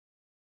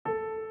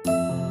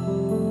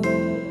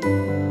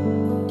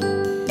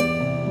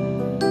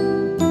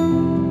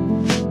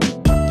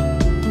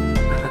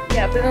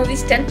know,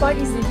 these tent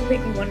parties, they do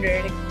make me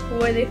wonder, like,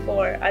 who are they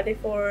for? Are they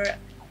for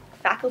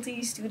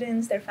faculty,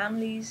 students, their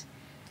families?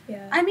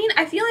 Yeah. I mean,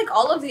 I feel like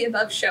all of the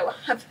above show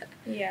up.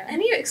 Yeah.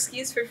 Any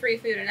excuse for free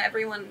food and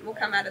everyone will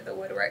come out of the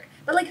woodwork.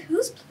 But, like,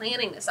 who's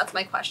planning this? That's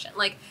my question.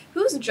 Like,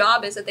 whose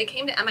job is it? They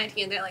came to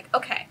MIT and they're like,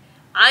 okay,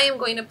 I am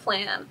going to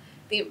plan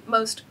the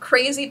most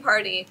crazy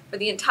party for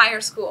the entire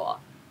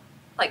school.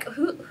 Like,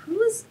 who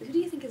do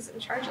you think is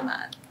in charge of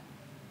that?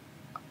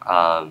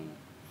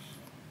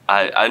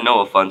 I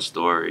know a fun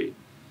story.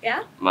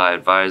 Yeah? My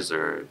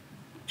advisor,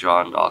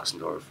 John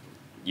Oxendorf,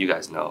 you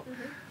guys know,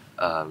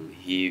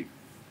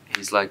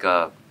 he's like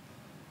a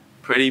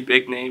pretty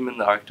big name in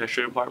the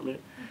architecture department.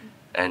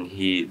 And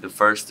the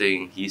first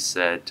thing he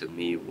said to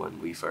me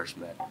when we first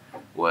met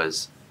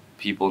was,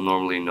 people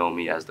normally know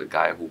me as the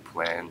guy who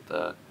planned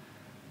the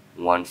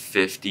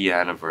 150th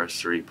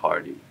anniversary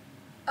party.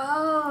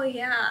 Oh,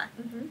 yeah.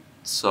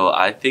 So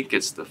I think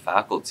it's the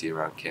faculty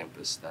around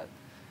campus that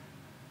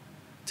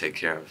take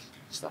care of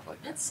stuff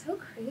like that. That's so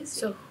crazy.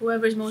 So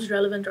whoever's most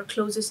relevant or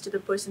closest to the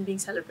person being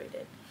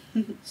celebrated.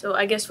 So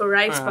I guess for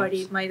Rive's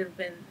party, it might have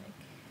been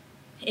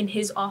like in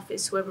his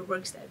office, whoever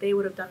works there, they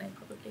would have done it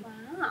probably.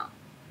 Wow.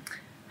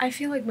 I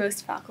feel like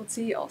most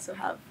faculty also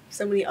have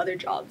so many other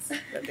jobs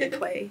that they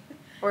play,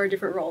 or a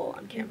different role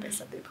on campus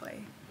that they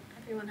play.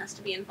 Everyone has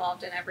to be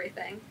involved in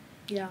everything.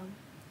 Yeah.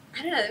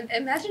 I don't know,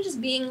 imagine just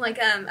being like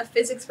a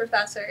physics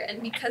professor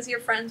and because you're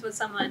friends with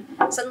someone,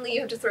 suddenly you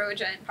have to throw a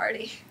giant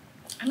party.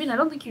 I mean, I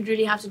don't think you'd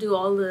really have to do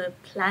all the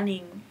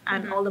planning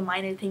and all the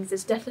minor things.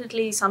 There's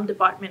definitely some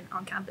department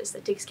on campus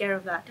that takes care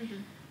of that.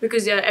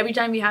 Because every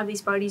time we have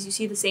these parties, you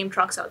see the same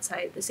trucks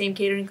outside, the same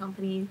catering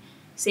company,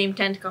 same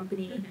tent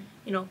company,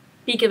 you know,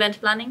 peak event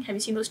planning. Have you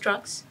seen those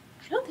trucks?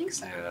 I don't think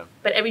so. Yeah.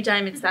 But every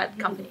time it's that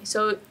company.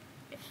 So,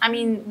 I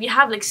mean, we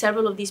have like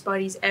several of these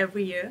parties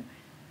every year.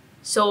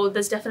 So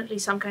there's definitely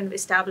some kind of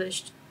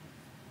established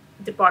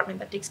department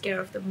that takes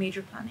care of the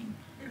major planning.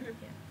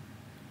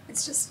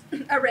 It's just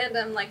a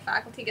random like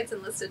faculty gets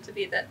enlisted to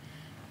be the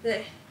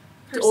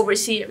To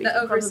oversee everything.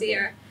 the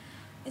overseer.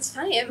 It's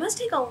funny. It must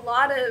take a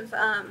lot of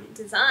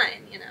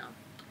design, you know.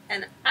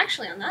 And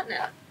actually, on that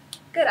note,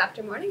 good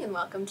after morning and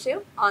welcome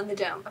to On the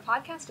Dome, a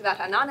podcast about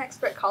how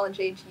non-expert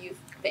college-age youth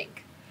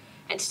think.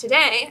 And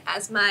today,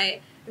 as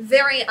my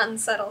very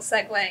unsubtle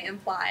segue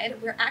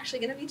implied, we're actually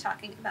going to be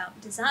talking about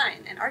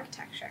design and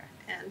architecture.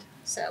 And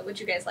so,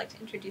 would you guys like to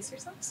introduce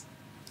yourselves?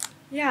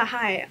 Yeah,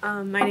 hi.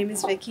 My name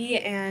is Vicky,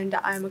 and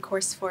I'm a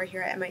course 4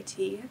 here at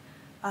MIT,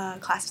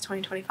 class of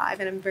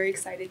 2025, and I'm very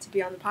excited to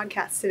be on the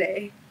podcast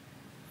today.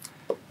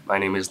 My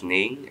name is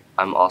Ning.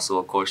 I'm also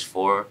a course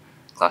 4,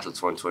 class of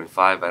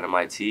 2025 at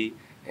MIT,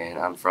 and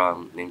I'm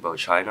from Ningbo,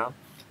 China.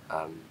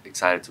 I'm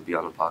excited to be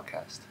on the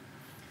podcast.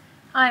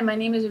 Hi, my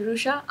name is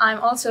Arusha. I'm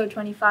also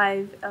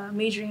 25,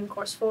 majoring in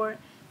course 4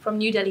 from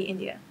New Delhi,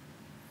 India.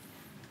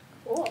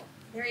 Cool.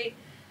 Very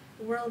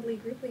worldly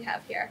group we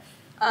have here.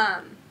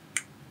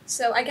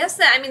 So I guess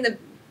the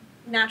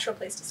natural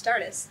place to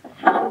start is,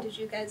 how did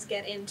you guys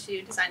get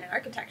into design and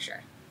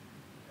architecture?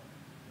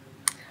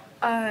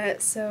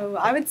 So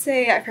I would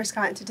say I first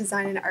got into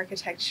design and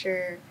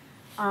architecture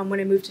when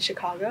I moved to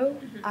Chicago.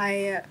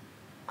 I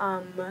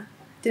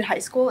did high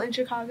school in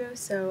Chicago,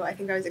 so I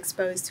think I was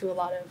exposed to a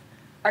lot of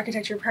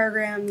architecture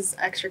programs,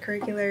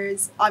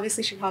 extracurriculars.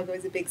 Obviously, Chicago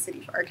is a big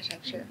city for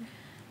architecture.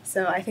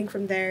 So I think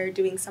from there,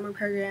 doing summer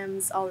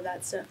programs, all of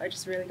that stuff, I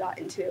just really got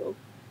into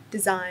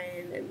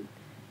design and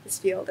this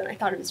field, and I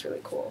thought it was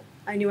really cool.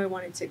 I knew I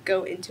wanted to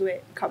go into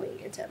it coming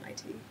into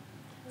MIT.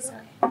 So.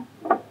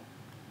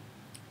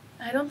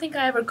 I don't think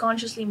I ever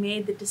consciously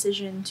made the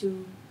decision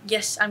to,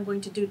 yes, I'm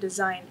going to do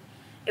design.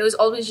 It was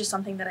always just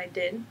something that I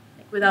did,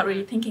 like, without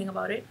really thinking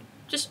about it.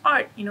 Just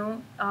art, you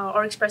know,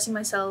 or expressing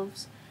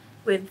myself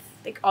with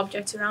like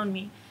objects around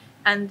me.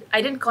 And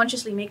I didn't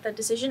consciously make that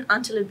decision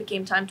until it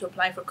became time to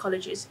apply for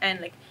colleges and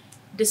like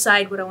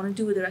decide what I want to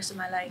do with the rest of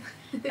my life.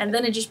 And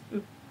then it just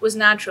was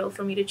natural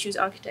for me to choose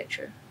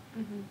architecture.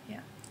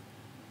 Yeah.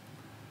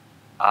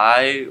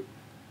 I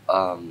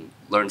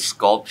learned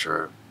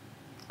sculpture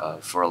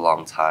for a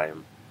long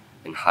time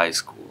in high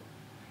school,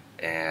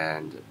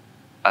 and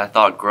I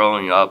thought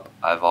growing up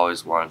I've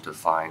always wanted to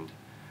find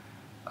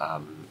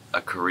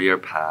a career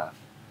path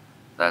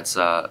that's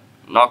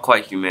not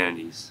quite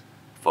humanities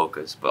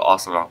focused, but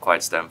also not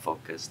quite STEM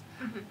focused,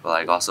 but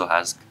like also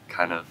has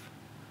kind of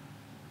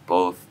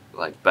both,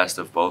 like best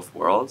of both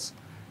worlds.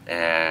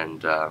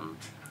 And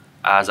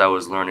as I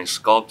was learning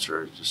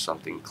sculpture, just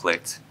something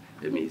clicked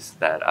in me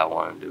that I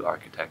wanted to do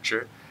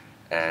architecture.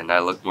 And I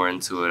looked more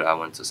into it. I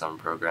went to some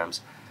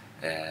programs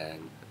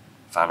and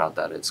found out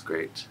that it's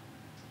great.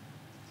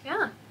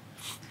 Yeah.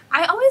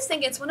 I always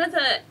think it's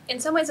in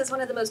some ways it's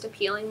one of the most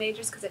appealing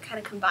majors because it kind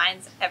of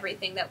combines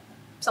everything that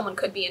someone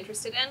could be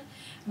interested in.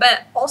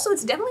 But also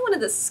it's definitely one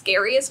of the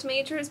scariest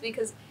majors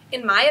because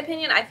in my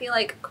opinion, I feel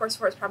like course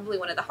 4 is probably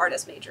one of the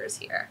hardest majors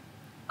here.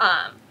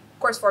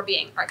 Course 4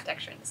 being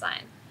architecture and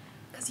design.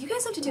 Because you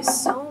guys have to do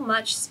so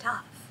much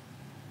stuff.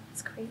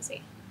 It's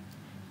crazy.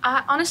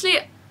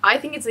 Honestly, I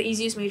think it's the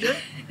easiest major,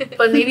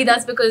 but maybe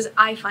that's because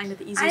I find it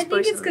the easiest. I think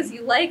personally. it's because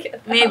you like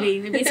it. Though. Maybe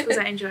it's because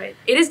I enjoy it.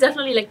 It is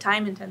definitely like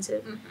time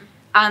intensive,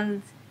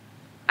 and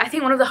I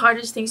think one of the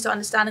hardest things to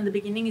understand in the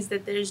beginning is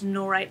that there is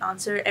no right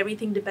answer.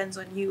 Everything depends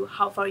on you,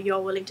 how far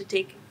you're willing to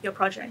take your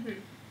project.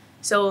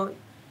 So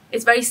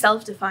it's very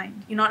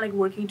self-defined. You're not like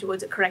working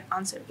towards a correct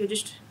answer. You're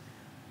just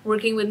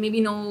working with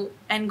maybe no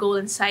end goal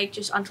in sight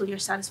just until you're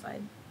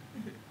satisfied.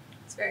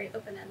 It's very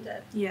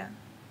open-ended. Yeah.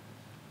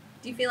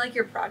 Do you feel like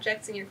your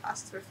projects and your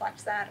classes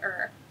reflect that,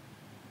 or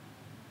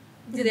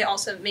do they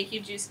also make you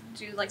just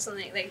do like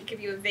something, like give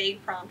you a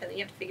vague prompt and then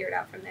you have to figure it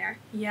out from there?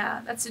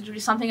 Yeah, that's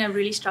something I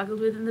really struggled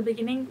with in the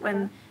beginning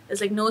when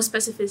there's like no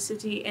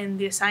specificity in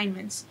the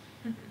assignments.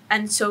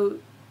 And so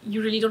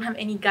you really don't have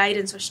any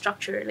guidance or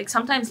structure. Like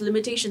sometimes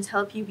limitations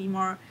help you be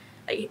more,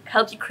 like,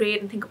 help you create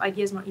and think of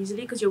ideas more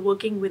easily because you're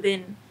working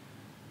within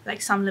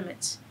like some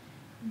limits.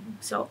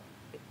 So,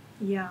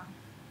 yeah.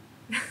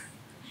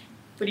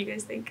 What do you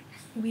guys think?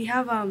 We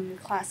have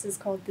classes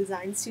called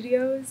design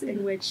studios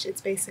in which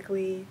it's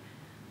basically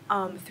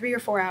 3 or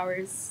 4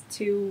 hours,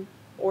 2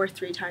 or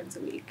 3 times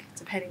a week,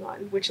 depending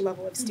on which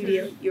level of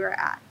studio you are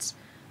at.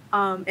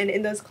 And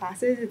in those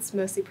classes, it's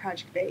mostly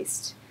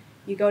project-based.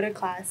 You go to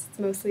class, it's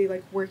mostly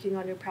like working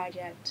on your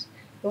project.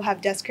 You'll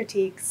have desk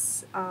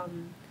critiques,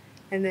 and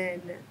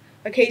then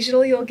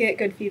occasionally you'll get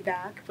good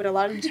feedback, but a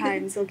lot of the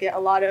times you'll get a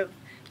lot of,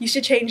 you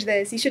should change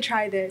this, you should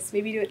try this,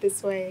 maybe do it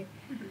this way.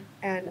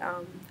 And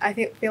I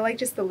feel like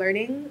just the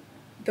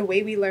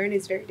way we learn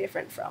is very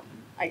different from,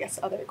 I guess,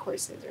 other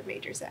courses or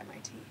majors at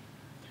MIT.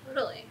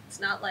 Totally. It's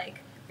not like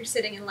you're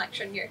sitting in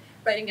lecture and you're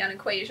writing down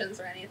equations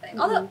or anything.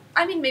 Although,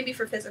 I mean, maybe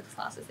for physics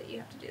classes that you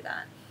have to do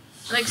that.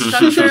 Like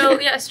structural,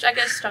 I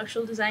guess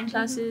structural design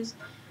classes.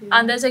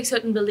 And there's like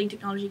certain building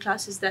technology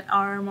classes that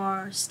are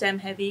more STEM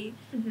heavy,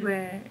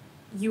 where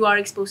you are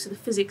exposed to the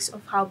physics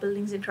of how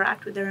buildings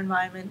interact with their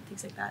environment,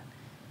 things like that.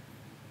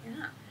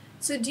 Yeah.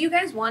 So do you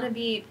guys want to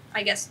be,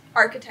 I guess,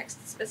 architects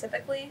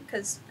specifically?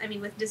 Because, I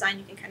mean, with design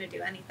you can kind of do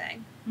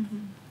anything.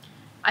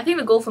 I think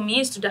the goal for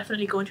me is to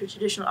definitely go into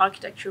traditional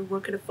architecture,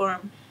 work at a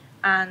firm,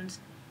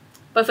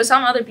 but for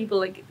some other people,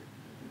 like,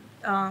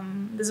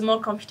 there's a more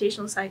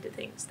computational side to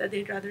things that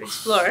they'd rather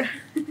explore.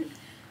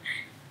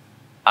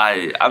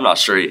 I'm not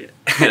sure yet,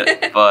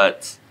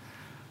 but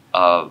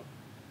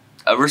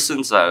ever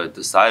since I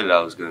decided I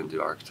was going to do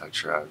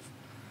architecture,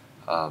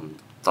 I've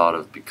thought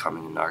of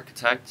becoming an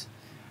architect.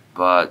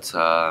 But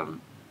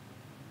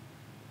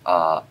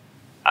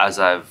as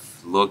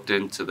I've looked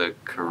into the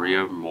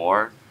career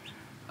more,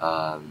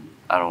 I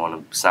don't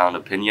want to sound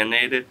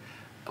opinionated,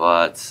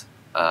 but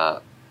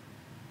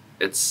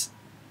it's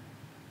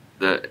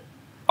the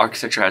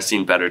architecture has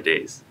seen better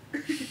days,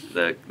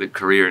 the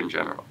career in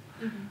general.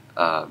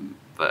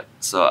 But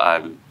so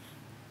I'm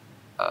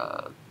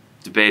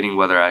debating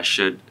whether I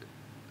should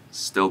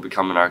still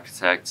become an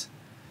architect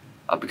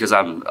because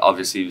I'm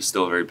obviously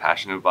still very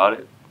passionate about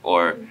it,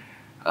 or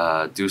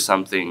do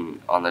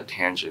something on the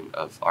tangent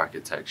of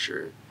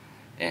architecture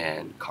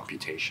and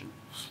computation.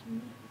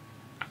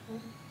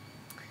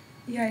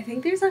 Yeah, I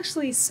think there's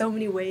actually so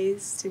many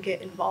ways to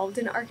get involved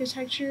in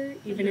architecture,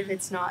 even if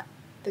it's not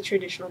the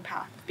traditional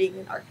path of being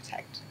an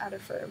architect at a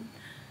firm.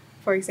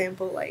 For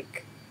example,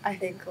 like, I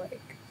think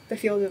like the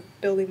field of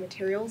building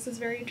materials is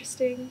very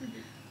interesting.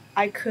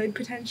 I could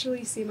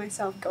potentially see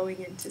myself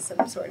going into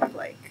some sort of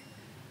like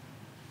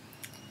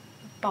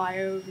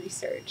bio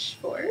research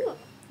for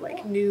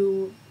like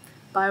new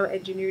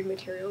bioengineered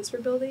materials for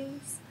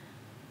buildings.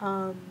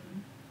 Like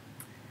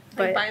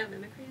but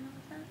biomimicry and all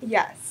of that?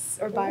 yes,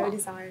 or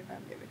biodesign,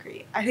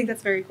 biomimicry. I think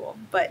that's very cool.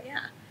 But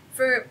yeah,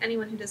 for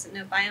anyone who doesn't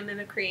know,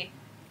 biomimicry,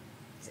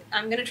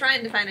 I'm going to try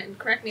and define it and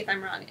correct me if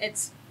I'm wrong.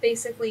 It's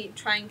basically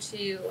trying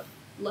to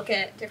look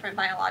at different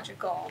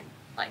biological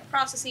like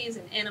processes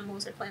in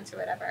animals or plants or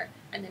whatever,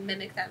 and then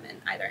mimic them in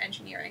either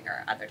engineering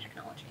or other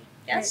technology.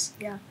 Yes?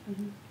 right, yeah.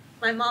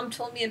 My mom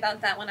told me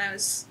about that when I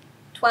was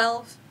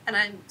 12, and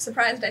I'm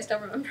surprised I still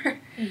remember.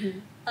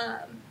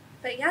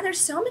 But yeah, there's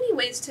so many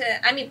ways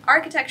to, I mean,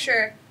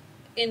 architecture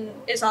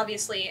is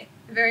obviously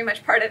very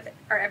much part of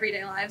our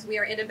everyday lives. We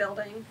are in a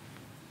building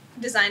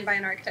designed by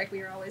an architect.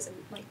 We are always in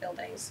like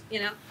buildings, you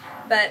know?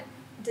 But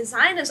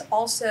design is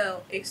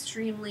also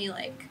extremely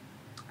like,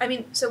 I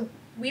mean, so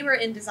we were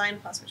in Design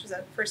Plus, which is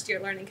a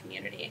first-year learning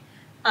community.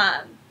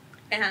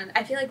 And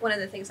I feel like one of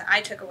the things that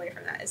I took away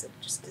from that is that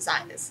just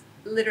design is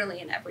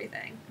literally in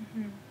everything.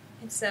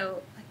 It's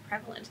so like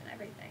prevalent in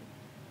everything.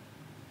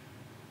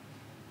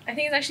 I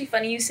think it's actually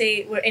funny you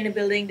say we're in a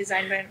building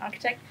designed by an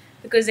architect,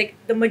 because like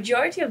the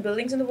majority of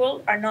buildings in the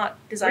world are not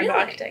designed by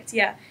architects.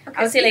 Yeah. Okay,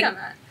 I would say like on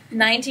that.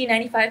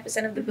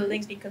 90-95% of the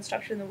buildings being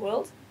constructed in the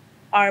world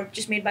are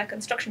just made by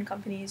construction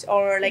companies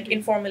or like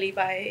informally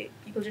by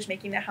people just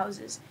making their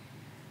houses.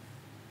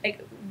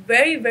 Like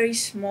very, very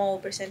small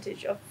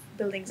percentage of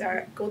buildings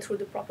go through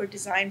the proper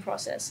design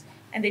process,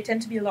 and they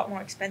tend to be a lot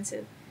more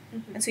expensive.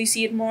 And so you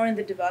see it more in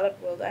the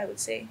developed world, I would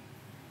say.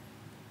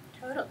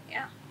 Totally,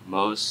 yeah.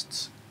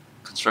 Most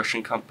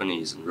construction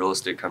companies and real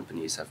estate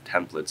companies have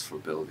templates for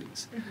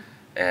buildings.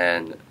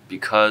 And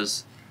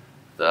because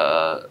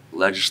the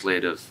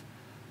legislative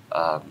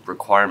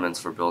requirements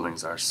for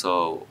buildings are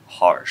so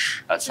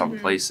harsh at some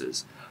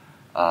places.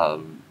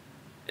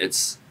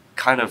 It's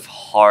kind of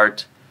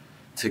hard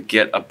to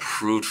get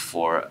approved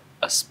for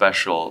a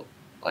special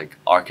like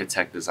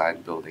architect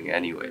design building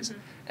anyways,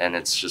 and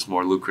it's just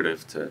more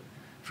lucrative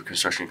for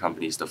construction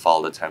companies to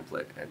follow the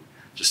template and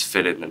just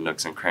fit it in the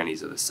nooks and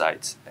crannies of the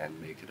sites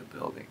and make it a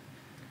building.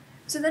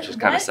 So then Which is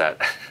kind of sad.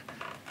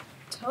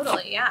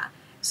 Totally, yeah.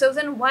 So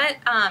then what,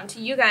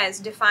 to you guys,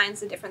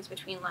 defines the difference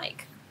between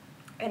like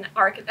an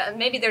architect?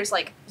 Maybe there's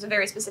a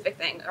very specific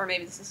thing, or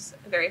maybe this is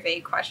a very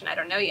vague question, I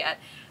don't know yet.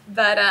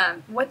 But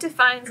what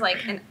defines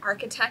like an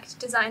architect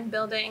designed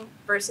building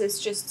versus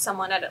just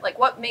someone at it? Like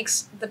what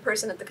makes the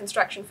person at the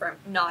construction firm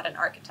not an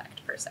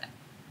architect per se?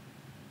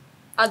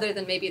 Other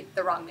than maybe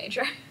the wrong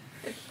major.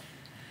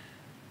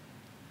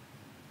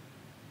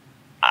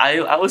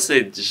 I would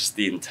say just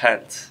the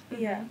intent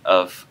Yeah.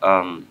 of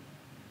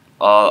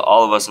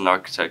all of us in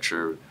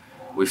architecture,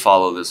 we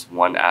follow this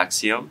one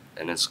axiom,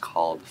 and it's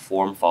called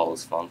form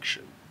follows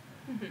function.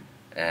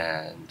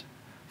 And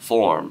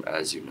form,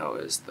 as you know,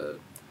 is the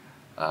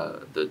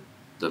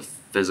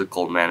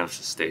physical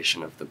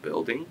manifestation of the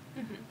building,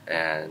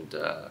 and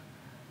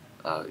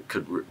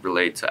could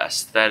relate to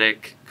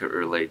aesthetic, could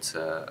relate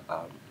to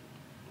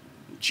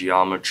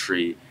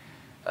geometry,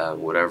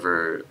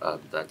 whatever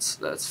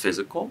that's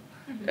physical.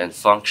 And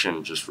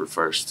function just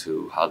refers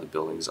to how the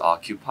building is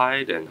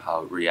occupied and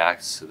how it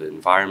reacts to the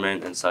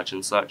environment and such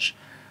and such.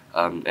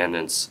 And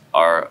it's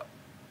our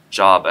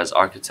job as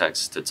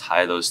architects to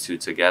tie those two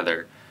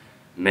together,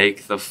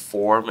 make the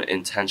form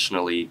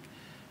intentionally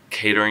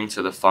catering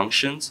to the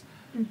functions,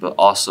 but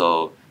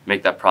also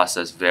make that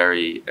process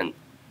very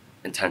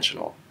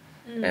intentional.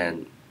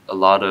 And a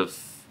lot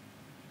of,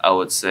 I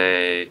would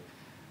say,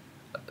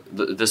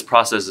 this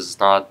process is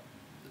not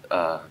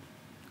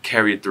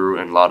carried through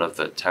in a lot of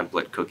the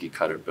template cookie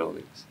cutter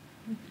buildings.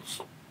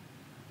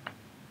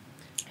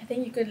 I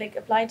think you could like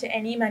apply to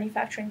any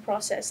manufacturing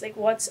process, like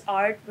what's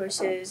art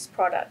versus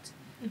product,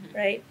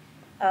 right?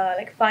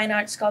 Like fine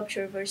art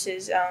sculpture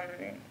versus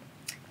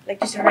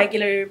like just a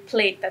regular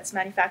plate that's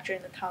manufactured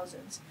in the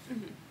thousands.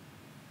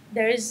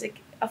 There is like,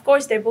 of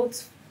course, they're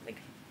both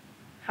like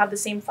have the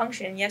same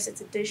function. Yes,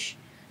 it's a dish,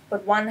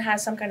 but one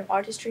has some kind of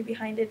artistry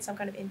behind it, some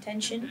kind of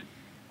intention.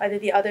 Either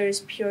the other is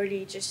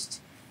purely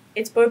just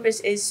its purpose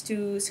is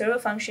to serve a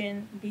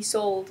function, be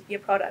sold, be a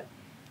product,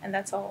 and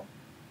that's all.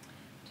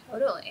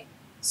 Totally.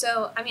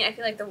 So, I mean, I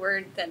feel like the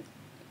word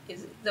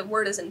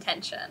is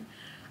intention.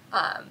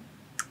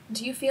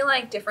 Do you feel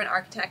like different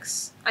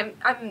architects?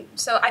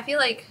 So I feel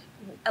like,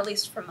 at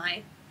least from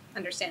my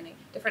understanding,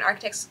 different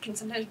architects can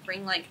sometimes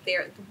bring like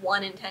their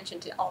one intention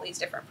to all these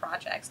different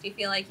projects. Do you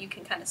feel like you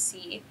can kind of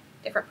see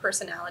different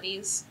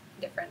personalities,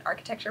 different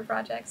architecture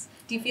projects?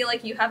 Do you feel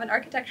like you have an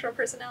architectural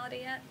personality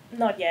yet?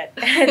 Not yet.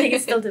 I think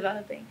it's still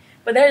developing.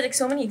 But there's like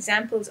so many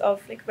examples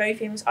of like very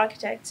famous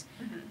architects.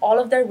 All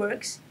of their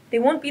works, they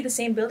won't be the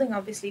same building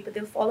obviously, but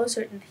they'll follow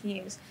certain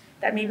themes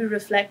that maybe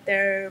reflect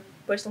their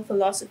personal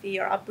philosophy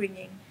or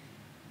upbringing.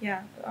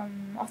 Yeah.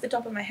 Off the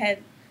top of my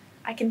head,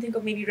 I can think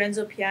of maybe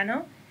Renzo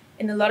Piano.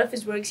 In a lot of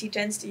his works, he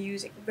tends to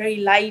use like very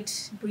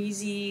light,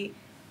 breezy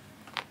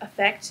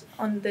effect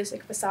on this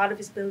like facade of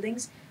his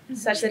buildings,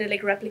 such that it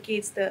like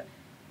replicates the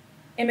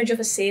image of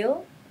a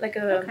sail, like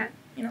a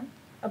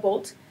a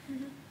boat.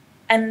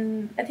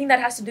 And I think that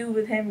has to do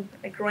with him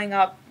like growing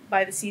up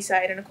by the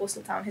seaside in a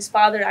coastal town. His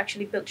father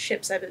actually built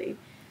ships, I believe.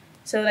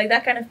 So like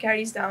that kind of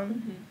carries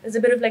down. There's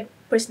a bit of like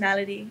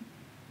personality,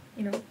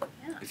 you know.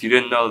 If you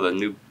didn't know, the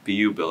new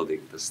BU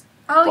building, this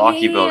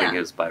blocky building,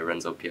 is by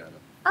Renzo Piano.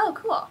 Oh,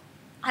 cool.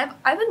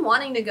 I've been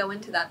wanting to go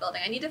into that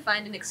building. I need to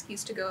find an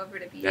excuse to go over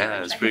to BU.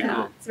 Yeah, it's pretty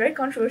cool. It's a very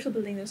controversial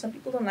building though. Some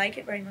people don't like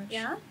it very much.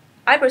 Yeah?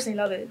 I personally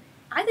love it.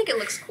 I think it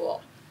looks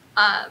cool.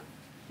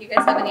 Do you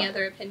guys have any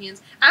other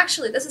opinions?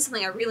 Actually, this is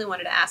something I really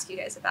wanted to ask you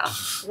guys about.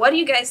 What do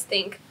you guys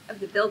think of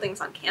the buildings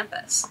on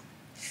campus?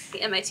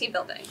 The MIT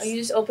buildings. Oh, you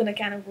just open a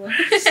can of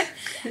worms.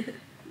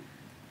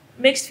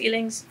 Mixed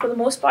feelings. For the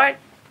most part,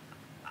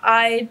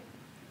 I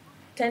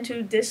tend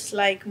to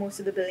dislike most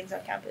of the buildings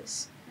on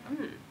campus.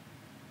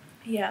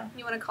 Yeah.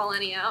 You want to call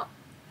any out?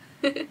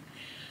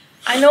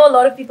 I know a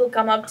lot of people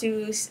come up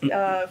to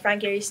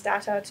Frank Gehry's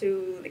Stata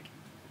to like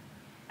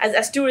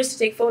as tourists to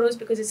take photos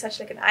because it's such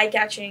like an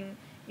eye-catching,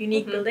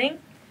 unique building,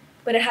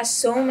 but it has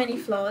so many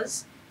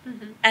flaws,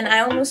 and I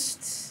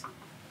almost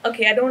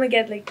I don't want to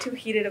get like too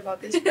heated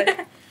about this,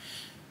 but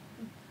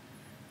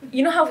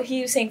you know how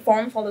he was saying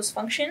form follows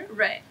function?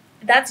 Right.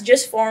 That's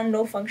just form,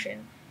 no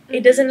function.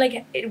 It doesn't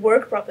like it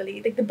work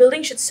properly. Like the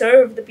building should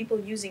serve the people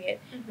using it.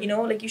 You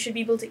know, like you should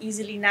be able to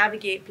easily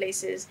navigate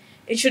places.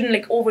 It shouldn't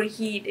like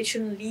overheat. It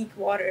shouldn't leak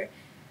water.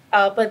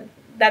 But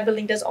that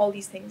building does all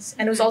these things,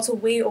 and it was also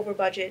way over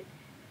budget.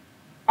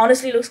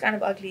 Honestly, it looks kind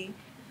of ugly,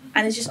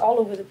 and it's just all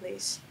over the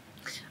place.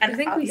 And I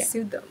think we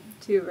sued them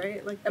too,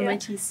 right? Like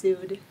MIT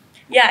sued.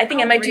 Yeah, I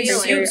think MIT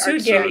really?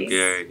 sued Gehry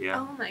Gehry, yeah.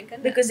 Oh my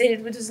goodness. because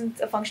it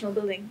wasn't a functional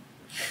building.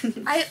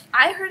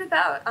 I heard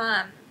about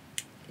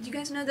do you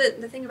guys know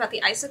the thing about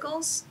the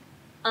icicles?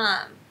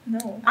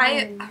 No.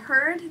 I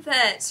heard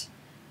that,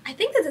 I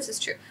think that this is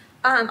true.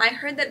 I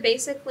heard that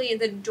basically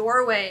the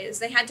doorways,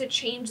 they had to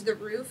change the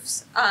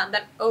roofs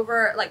that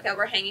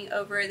were hanging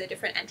over the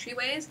different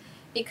entryways,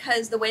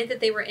 because the way that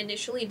they were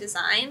initially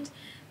designed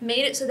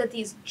made it so that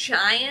these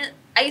giant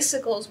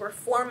icicles were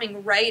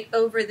forming right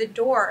over the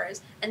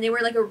doors, and they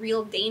were like a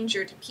real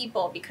danger to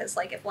people, because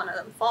like if one of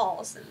them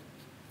falls, then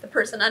the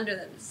person under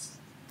them is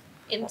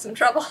in some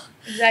trouble.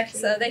 Exactly.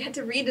 So they had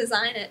to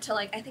redesign it to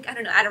like, I think, I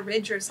don't know, add a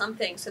ridge or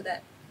something so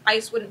that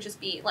ice wouldn't just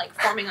be like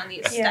forming on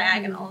these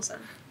diagonals.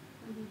 And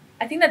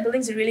I think that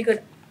building's a really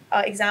good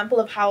example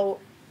of how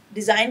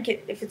design can,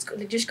 if it's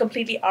just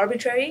completely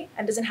arbitrary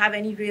and doesn't have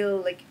any real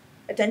like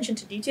attention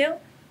to detail,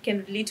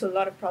 can lead to a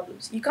lot of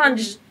problems. You can't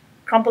just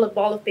crumple a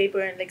ball of paper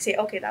and like say,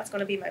 okay, that's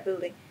going to be my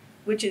building,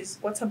 which is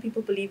what some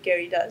people believe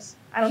Gary does.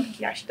 I don't think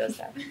he actually does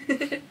that.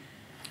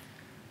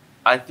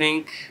 I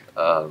think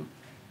I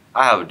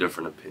have a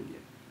different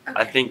opinion.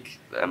 Okay. I think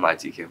the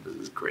MIT campus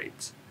is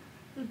great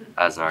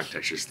as an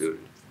architecture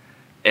student.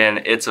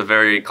 And it's a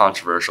very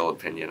controversial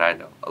opinion, I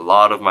know. A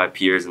lot of my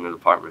peers in the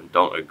department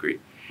don't agree.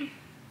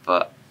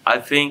 But I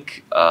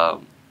think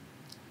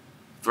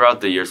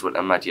throughout the years, what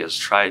MIT has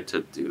tried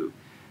to do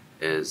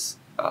is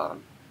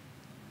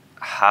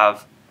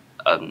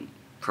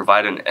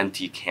provide an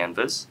empty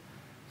canvas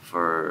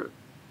for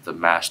the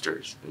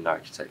masters in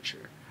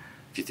architecture.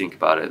 If you think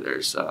about it,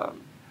 there's a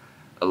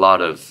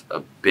lot of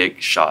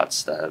big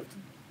shots that have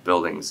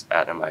buildings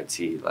at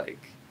MIT, like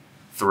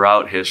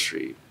throughout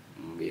history.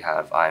 We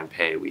have Ian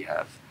Pei, we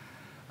have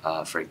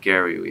Frank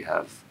Gehry, we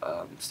have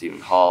Stephen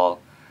Hall,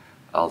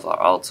 Alvar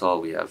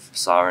Aalto, we have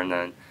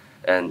Saarinen,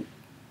 and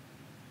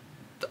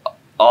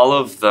all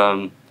of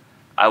them,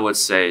 I would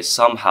say,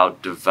 somehow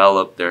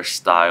developed their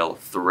style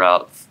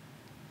throughout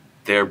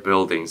their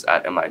buildings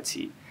at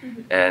MIT.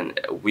 And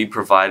we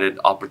provided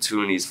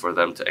opportunities for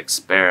them to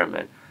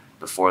experiment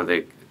before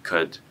they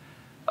could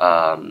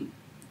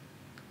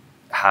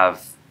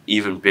have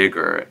even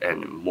bigger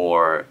and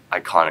more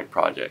iconic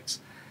projects.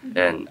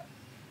 And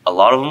a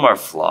lot of them are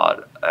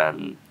flawed.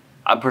 And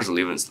I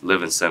personally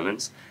live in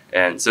Simmons,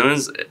 and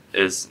Simmons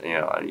is,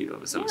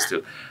 Simmons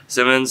too.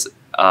 Simmons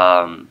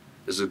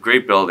is a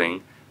great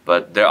building,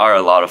 but there are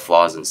a lot of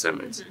flaws in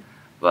Simmons.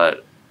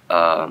 But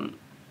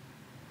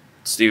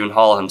Stephen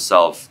Hall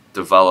himself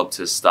developed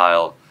his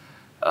style.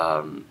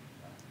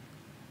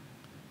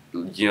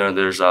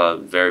 There's a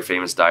very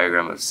famous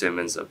diagram of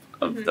Simmons of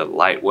the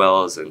light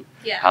wells and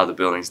how the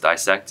building's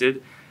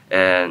dissected.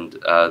 And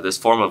this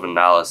form of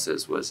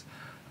analysis was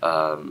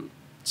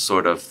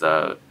sort of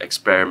the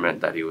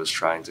experiment that he was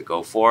trying to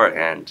go for.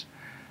 And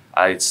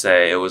I'd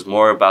say it was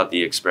more about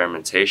the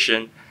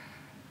experimentation.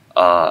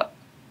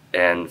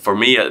 And for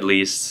me, at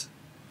least,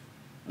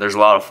 there's a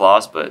lot of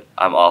flaws, but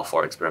I'm all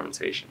for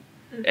experimentation.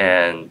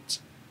 And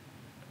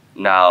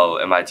now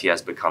MIT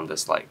has become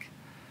this like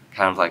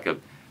kind of like a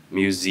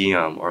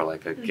museum or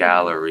like a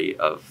gallery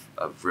of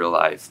real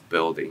life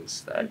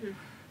buildings that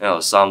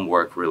some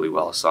work really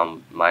well,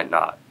 some might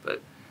not,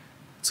 but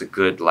it's a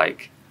good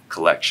like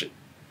collection.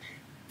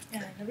 Yeah,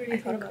 I never really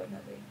thought about it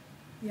that way.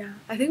 Yeah,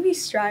 I think we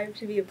strive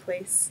to be a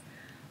place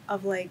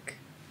of like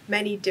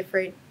many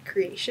different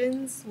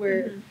creations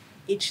where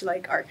each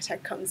like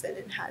architect comes in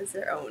and has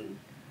their own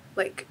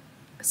like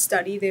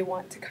study they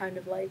want to kind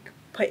of like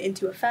put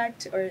into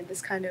effect, or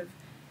this kind of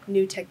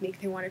new technique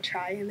they want to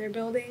try in their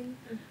building.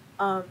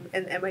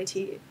 And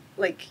MIT,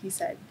 like you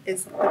said,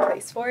 is the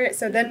place for it.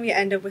 So then we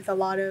end up with a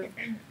lot of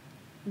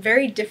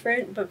very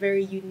different but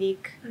very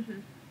unique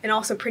and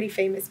also pretty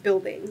famous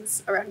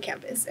buildings around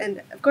campus.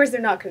 And of course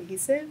they're not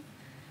cohesive,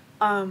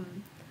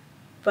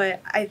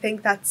 but I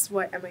think that's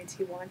what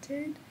MIT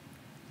wanted.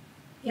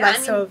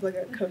 Less so of like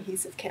a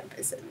cohesive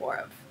campus and more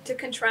of... To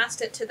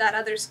contrast it to that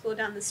other school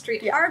down the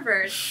street,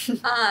 Harvard,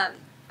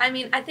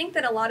 I think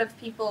that a lot of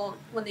people,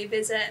 when they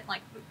visit,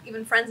 like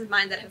even friends of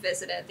mine that have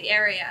visited the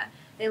area,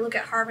 they look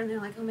at Harvard and they're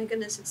like, oh my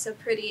goodness, it's so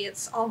pretty,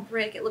 it's all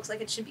brick, it looks like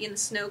it should be in the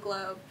snow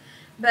globe.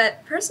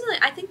 But personally,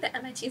 I think that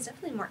MIT is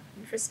definitely more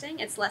interesting.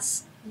 It's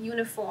less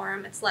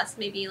uniform, it's less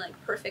maybe like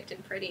perfect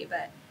and pretty,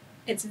 but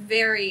it's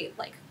very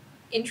like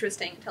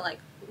interesting to like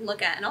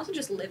look at and also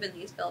just live in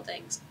these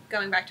buildings.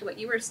 Going back to what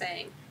you were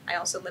saying, I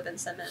also live in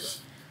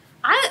Simmons.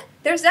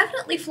 There's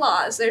definitely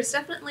flaws. There's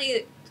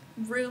definitely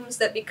rooms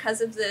that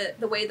because of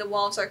the way the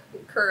walls are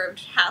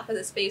curved, half of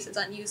the space is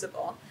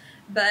unusable.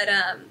 But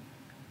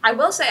I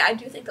will say I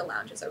do think the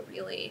lounges are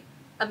really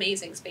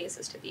amazing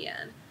spaces to be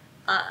in.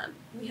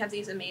 We have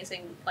these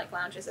amazing like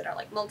lounges that are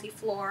like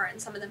multi-floor, and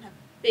some of them have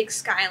big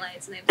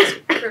skylights, and they have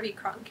these curvy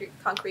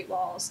concrete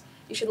walls.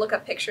 You should look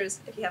up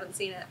pictures if you haven't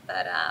seen it.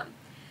 But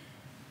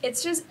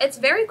it's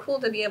very cool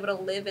to be able to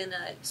live in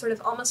a sort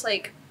of almost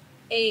like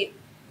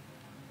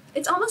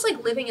it's almost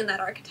like living in that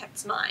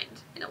architect's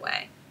mind in a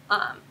way.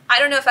 I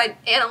don't know if I'd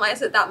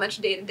analyze it that much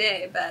day to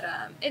day, but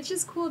it's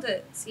just cool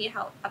to see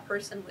how a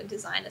person would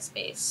design a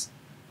space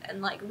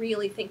and like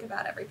really think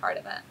about every part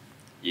of it.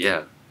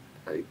 Yeah.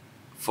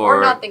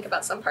 Or not think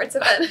about some parts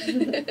of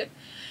it.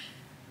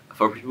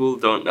 For people who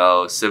don't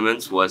know,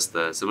 Simmons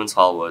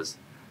Hall was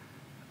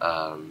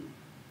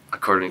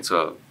according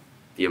to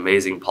the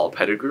amazing Paul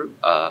Pettigrew,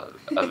 a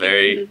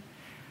very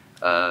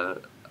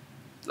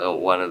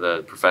one of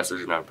the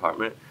professors in our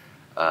department,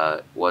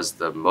 was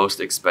the most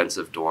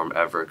expensive dorm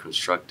ever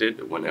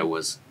constructed when it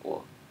was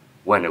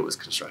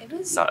constructed, It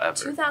was not ever.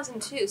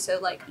 2002, so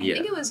like I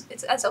think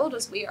it's as old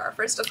as we are.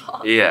 First of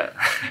all. Yeah.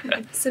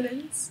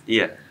 Simmons.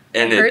 Yeah, I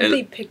and heard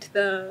they picked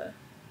the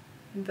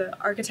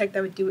architect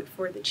that would do it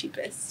for the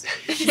cheapest.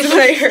 That's what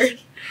I heard.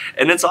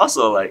 And it's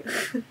also like,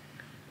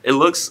 it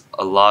looks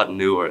a lot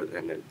newer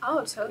than it.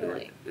 Oh,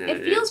 totally. than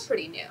It feels is.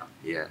 pretty new.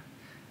 Yeah,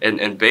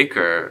 and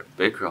Baker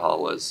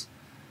Hall was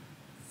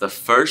the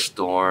first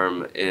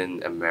dorm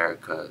in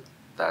America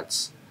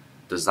that's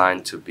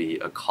designed to be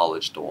a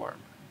college dorm.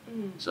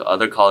 Mm. So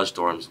other college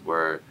dorms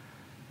were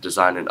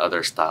designed in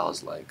other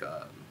styles, like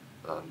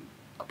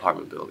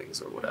apartment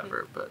buildings or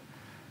whatever. But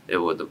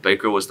the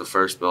Baker was the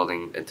first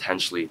building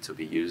intentionally to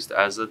be used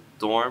as a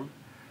dorm.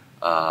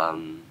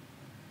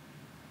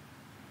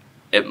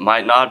 It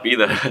might not be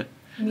the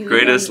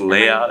greatest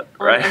layout,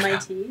 right?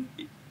 MIT.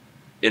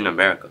 In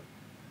America.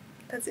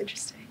 That's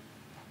interesting.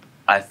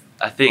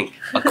 I think,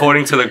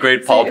 according to the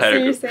great Paul So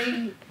Pettigrew. you're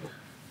saying,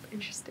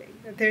 interesting,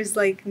 that there's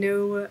like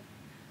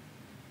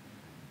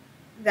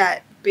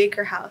that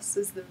Baker House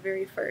was the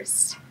very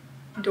first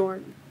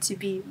dorm to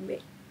be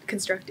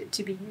constructed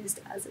to be used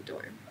as a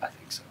dorm. I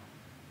think so.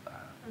 I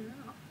don't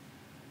know.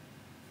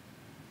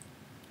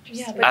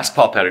 Yeah, Ask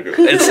Paul Pettigrew.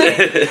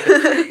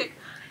 It's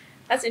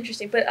That's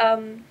interesting. But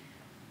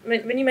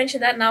when you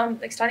mention that, now I'm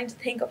like starting to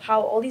think of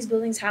how all these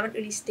buildings haven't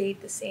really stayed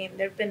the same.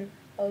 There have been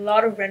a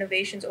lot of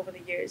renovations over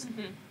the years.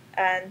 Mm-hmm.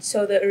 And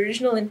so the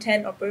original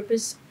intent or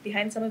purpose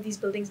behind some of these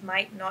buildings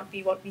might not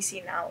be what we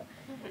see now.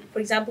 Mm-hmm. For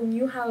example,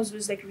 Newhouse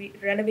was like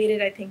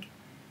renovated, I think.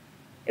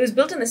 It was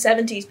built in the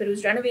 70s, but it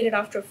was renovated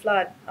after a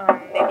flood,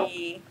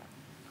 maybe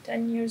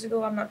 10 years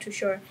ago, I'm not too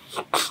sure.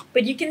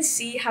 But you can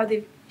see how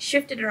they've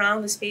shifted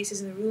around the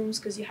spaces in the rooms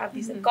because you have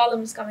these like,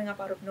 columns coming up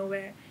out of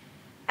nowhere.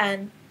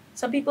 And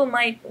some people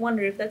might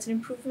wonder if that's an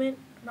improvement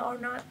or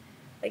not.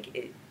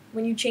 Like,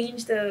 when you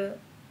change the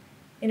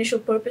initial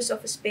purpose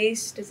of a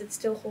space, does it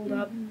still hold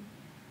up?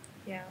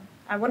 Yeah.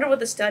 I wonder what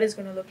the stud is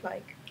going to look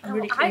like. I'm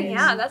really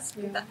curious.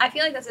 I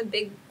feel like that's a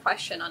big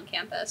question on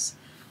campus.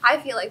 I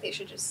feel like they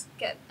should just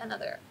get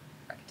another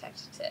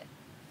architect to,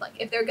 like,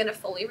 if they're going to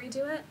fully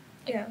redo it,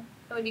 Yeah.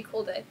 it would be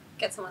cool to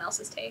get someone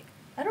else's take.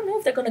 I don't know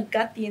if they're going to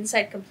gut the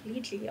inside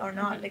completely or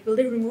not. Like, will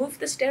they remove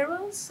the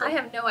stairwells? I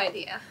have no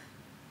idea.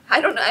 I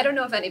don't know. I don't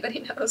know if anybody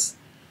knows.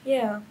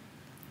 Yeah.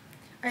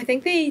 I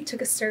think they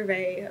took a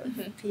survey of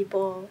Mhm.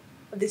 people,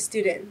 of the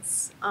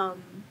students,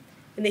 and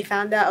they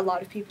found that a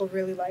lot of people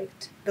really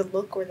liked the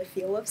look or the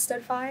feel of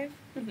Stud 5.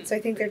 Mhm. So I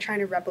think they're trying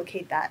to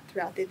replicate that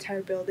throughout the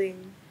entire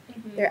building.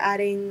 Mhm. They're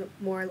adding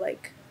more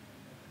like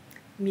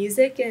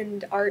music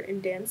and art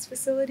and dance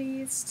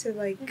facilities to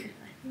like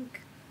I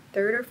think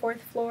 3rd or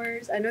 4th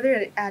floors. I know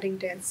they're adding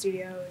dance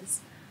studios.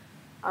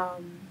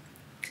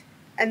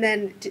 And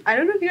then I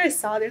don't know if you guys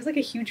saw, there's like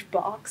a huge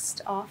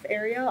boxed off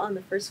area on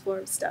the 1st floor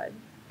of Stud.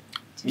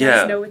 Do you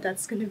guys know what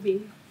that's going to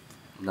be?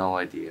 no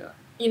idea.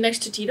 You next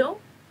to Tito?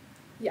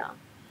 Yeah.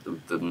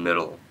 The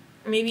middle.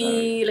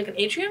 Maybe like an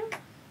atrium?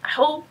 I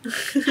hope.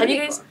 Have you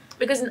guys?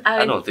 Because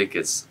I don't think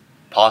it's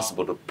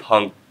possible to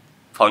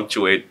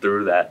punctuate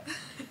through that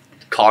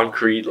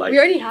concrete like. We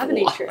already have an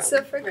block. atrium.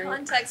 So for Right.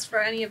 context for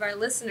any of our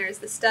listeners,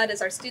 the Stud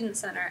is our student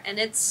center, and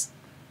it's,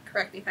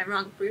 correct me if I'm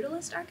wrong,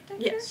 brutalist architecture?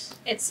 Yes.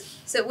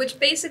 Which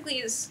basically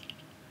is,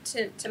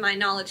 to my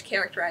knowledge,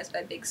 characterized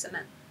by big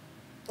cement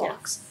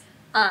blocks.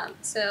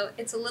 So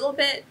it's a little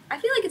bit, I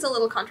feel like it's a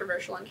little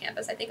controversial on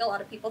campus. I think a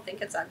lot of people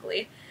think it's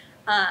ugly.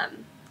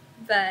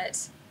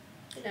 But,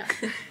 you know.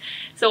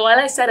 So while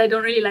I said I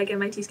don't really like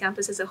MIT's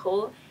campus as a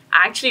whole,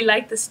 I actually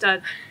like the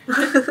Stud.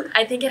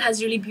 I think it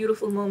has really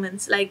beautiful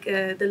moments, like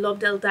the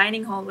Lobdell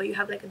dining hall where you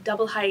have like a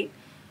double height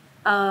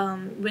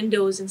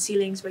windows and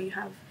ceilings where you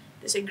have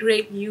this a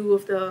great view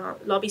of the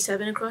Lobby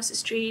 7 across the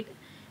street.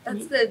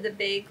 That's the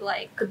big,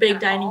 like, The big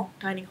kinda hall.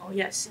 dining hall,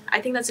 yes. I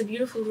think that's a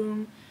beautiful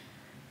room.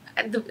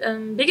 The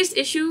biggest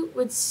issue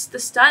with the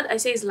Stud, I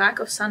say, is lack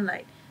of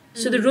sunlight.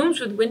 So the rooms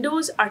with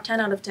windows are 10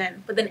 out of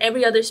 10, but then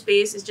every other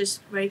space is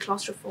just very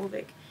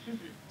claustrophobic.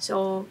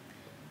 So,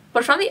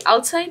 but from the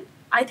outside,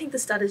 I think the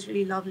Stud is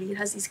really lovely. It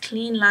has these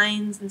clean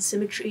lines and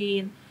symmetry,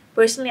 and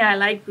personally, I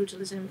like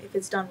brutalism if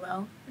it's done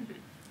well.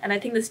 And I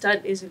think the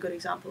Stud is a good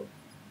example.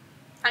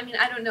 I mean,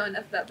 I don't know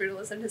enough about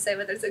brutalism to say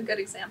whether it's a good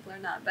example or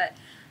not, but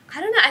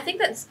I don't know. I think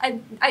that's,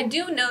 I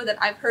do know that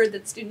I've heard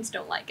that students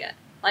don't like it.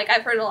 Like,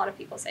 I've heard a lot of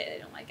people say they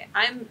don't like it.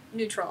 I'm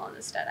neutral on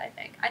the Stud, I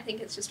think. I think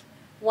it's just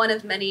one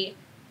of many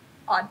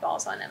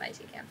oddballs on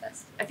MIT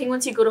campus. I think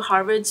once you go to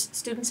Harvard's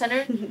student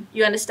center,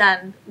 you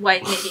understand why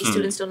maybe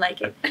students don't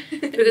like it.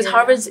 Because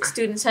Harvard's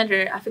student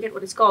center, I forget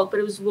what it's called, but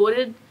it was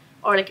voted,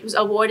 or like it was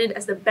awarded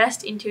as the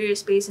best interior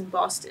space in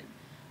Boston.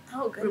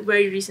 Oh, good.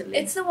 Very recently.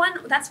 It's the one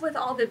that's with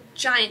all the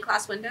giant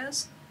glass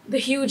windows. The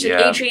huge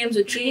Yeah. atriums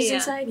with trees Yeah.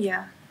 inside,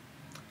 yeah.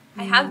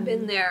 I have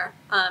been there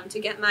to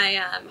get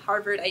my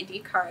Harvard ID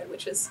card,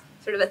 which was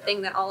sort of a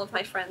thing that all of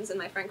my friends in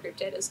my friend group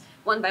did is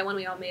one by one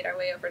we all made our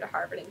way over to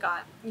Harvard and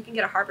you can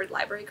get a Harvard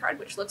library card,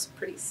 which looks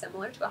pretty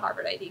similar to a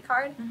Harvard ID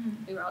card.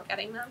 Mm-hmm. We were all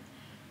getting them.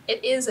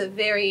 It is a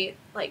very,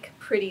 like,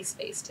 pretty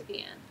space to be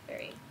in.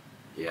 Very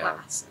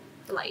glass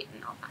and light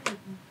and all that.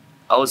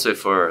 I would say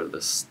for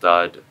the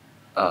stud,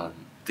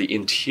 the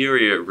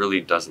interior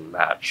really doesn't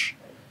match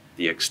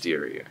the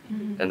exterior.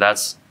 Mm-hmm. And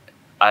that's,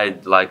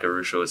 like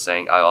Arusha was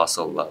saying, I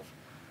also love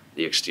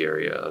the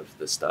exterior of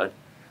the stud.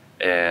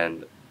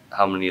 And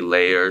how many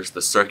layers,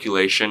 the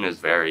circulation is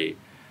very,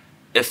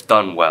 if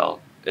done well,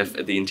 if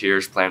the interior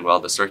is planned well,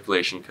 the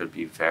circulation could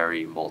be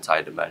very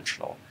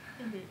multi-dimensional.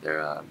 Mm-hmm.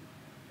 There are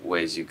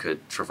ways you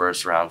could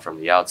traverse around from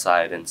the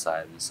outside,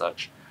 inside, and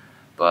such.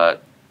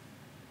 But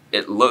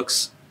it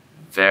looks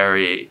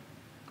very,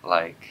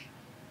 like,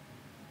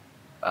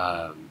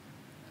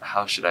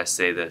 how should I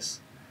say this?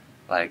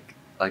 Like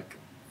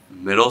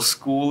middle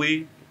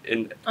schooly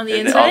on the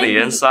inside? On the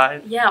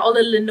inside. Yeah, all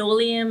the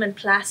linoleum and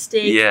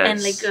plastic and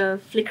Yes.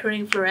 like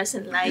flickering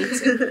fluorescent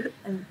lights.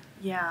 and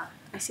yeah,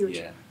 I see what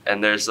you mean.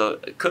 And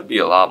it could be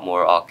a lot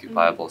more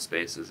occupiable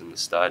spaces in the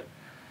stud.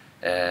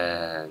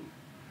 And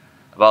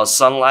about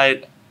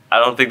sunlight, I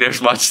don't think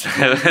there's much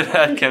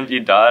that can be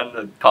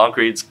done.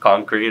 Concrete's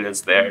concrete,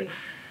 it's there.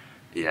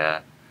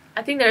 Yeah.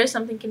 I think there is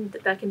something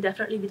that can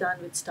definitely be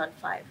done with stud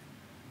 5.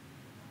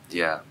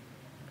 Yeah.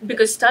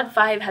 Because stud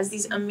 5 has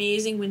these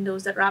amazing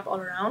windows that wrap all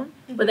around,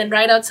 but then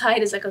right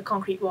outside is like a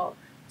concrete wall.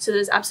 So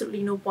there's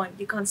absolutely no point.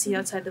 You can't see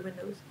outside the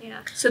windows.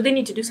 Yeah. So they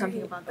need to do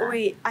something about that.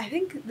 Wait, I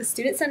think the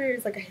Student Center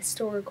is like a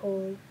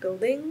historical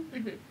building.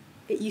 Mm-hmm.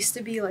 It used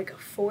to be like a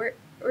fort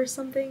or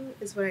something,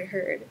 is what I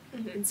heard.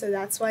 Mm-hmm. And so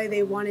that's why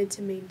they wanted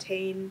to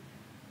maintain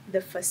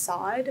the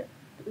facade.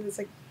 It was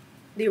like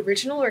the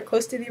original or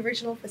close to the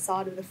original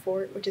facade of the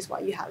fort, which is why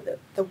you have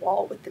the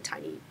wall with the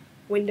tiny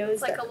windows.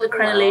 It's like that- a The little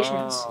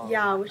crenellations. Oh.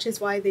 yeah, which is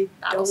why they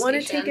Battle don't want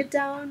to station. take it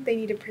down. They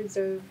need to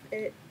preserve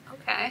it.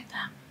 Okay.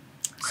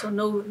 So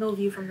no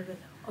view from the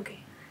window. Okay.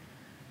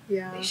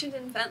 Yeah. They should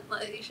invent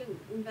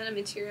a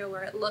material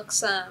where it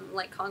looks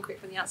like concrete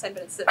from the outside,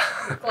 but it's the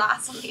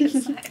glass on the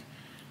inside.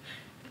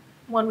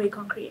 One-way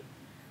concrete.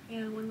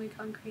 Yeah, one-way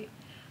concrete.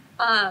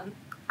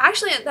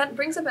 Actually, that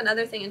brings up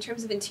another thing in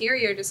terms of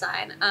interior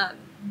design.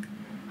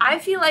 I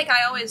feel like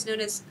I always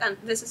notice, and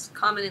this is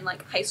common in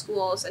like high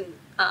schools and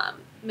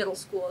middle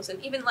schools,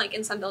 and even like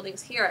in some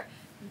buildings here,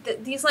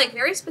 these like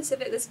very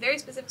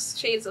specific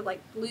shades of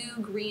like blue,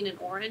 green, and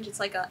orange. It's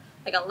like a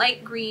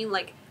light green,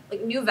 like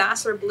New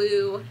Vassar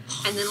blue,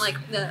 and then like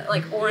the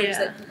orange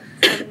Yeah.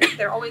 and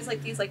they're always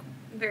like these like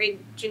very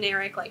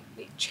generic like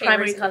chairs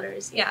Primary and-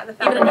 colors. Yeah, the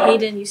Even in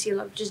fabric. Hayden, you see a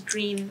lot of just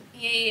green.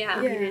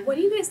 Yeah. Yeah. What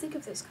do you guys think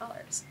of those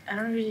colors? I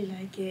don't really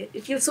like it.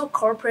 It feels so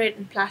corporate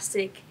and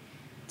plastic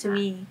to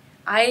me.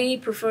 I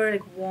prefer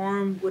like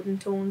warm wooden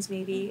tones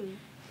maybe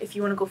if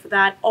you want to go for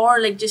that, or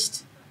like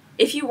just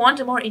if you want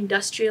a more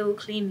industrial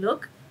clean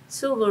look,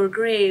 silver,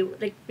 gray,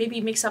 like maybe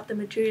mix up the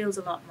materials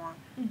a lot more.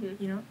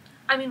 Mm-hmm. You know.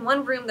 I mean,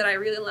 one room that I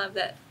really love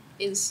that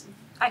is,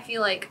 I feel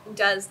like,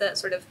 does that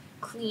sort of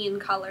clean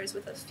colors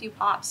with a few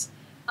pops.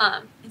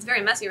 It's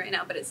very messy right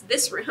now, but it's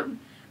this room.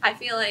 I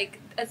feel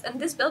like, and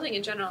this building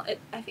in general,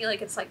 I feel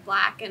like it's like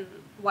black and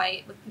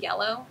white with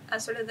yellow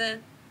as sort of the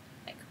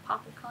like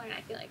pop of color, and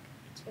I feel like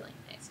it's really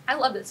nice. I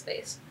love this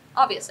space.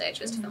 Obviously, I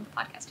chose to film the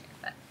podcast here,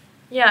 but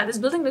Yeah, this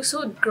building looks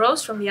so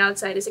gross from the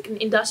outside. It's like an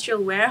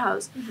industrial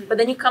warehouse, but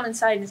then you come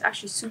inside and it's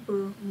actually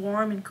super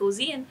warm and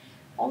cozy, and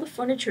all the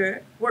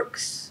furniture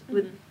works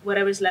with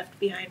whatever's left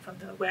behind from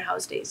the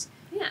warehouse days.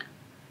 yeah,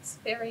 it's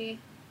very,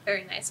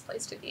 very nice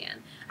place to be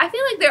in. I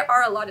feel like there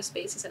are a lot of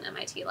spaces in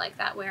MIT like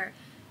that where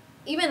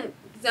even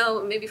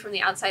though maybe from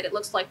the outside it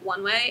looks like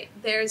one way,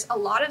 there's a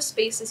lot of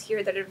spaces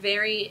here that are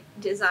very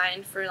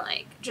designed for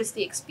like just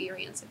the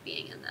experience of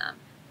being in them.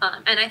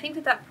 And I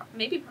think that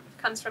maybe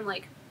comes from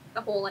like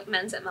the whole like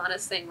Men's at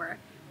Manas thing where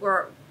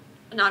we're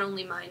not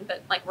only mine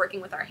but like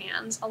working with our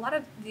hands. A lot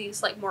of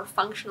these like more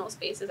functional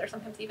spaces are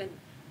sometimes even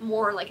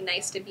more like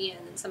nice to be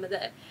in than some of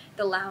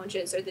the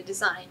lounges or the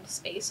designed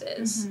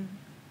spaces.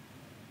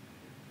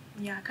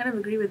 Yeah, I kind of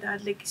agree with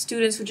that. Like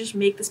students would just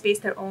make the space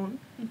their own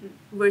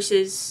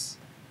versus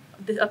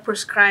a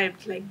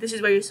prescribed, like this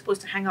is where you're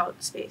supposed to hang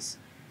out space.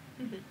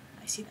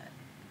 I see that.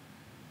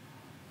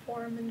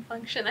 Form and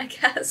function, I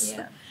guess.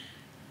 Yeah.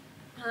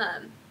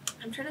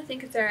 I'm trying to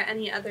think if there are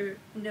any other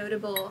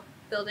notable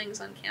buildings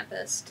on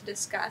campus to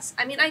discuss.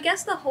 I mean, I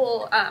guess the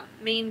whole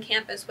main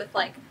campus with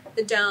like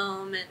the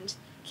dome and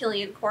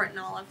Killian Court and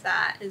all of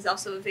that is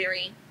also a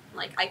very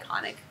like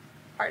iconic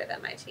part of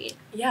MIT.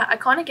 Yeah,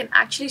 iconic and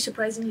actually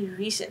surprisingly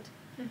recent.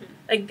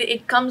 Like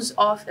it comes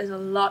off as a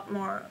lot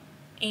more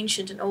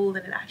ancient and old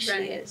than it actually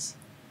Right. is.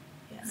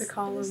 Yeah. The It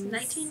columns. was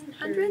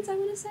 1900s, I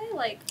want to say,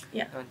 like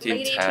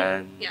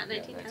 1910. yeah,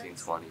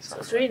 1920 So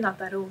something. it's really not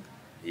that old.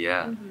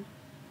 Yeah.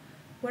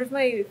 One of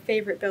my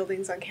favorite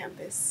buildings on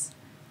campus,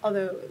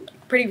 although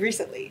pretty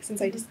recently,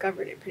 since I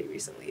discovered it pretty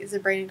recently, is the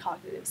Brain and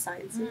Cognitive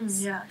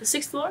Sciences. Yeah. The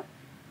 6th floor?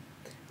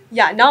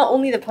 Yeah, not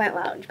only the plant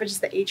lounge, but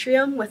just the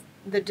atrium with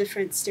the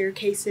different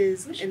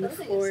staircases Which and the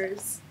building is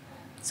floors.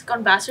 It's like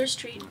on Vassar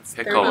Street.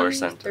 Pickover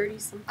Center. 30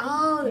 something.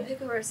 Oh, the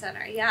Pickover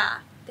Center. Yeah,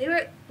 they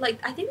were like,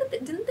 I think that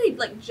didn't they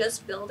like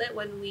just build it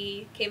when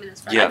we came in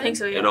as freshmen? Yeah, I think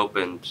so, yeah. It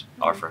opened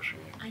our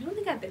freshman year. I don't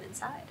think I've been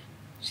inside.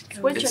 It's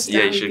worth It's- checking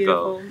yeah, out. you should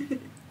go.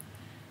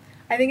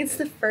 I think it's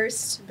the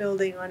first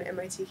building on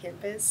MIT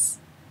campus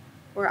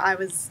where I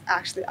was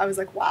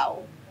like,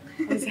 wow.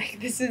 I was like,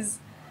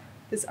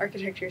 this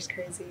architecture is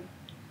crazy.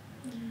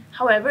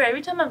 However,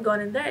 every time I've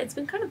gone in there, it's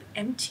been kind of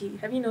empty.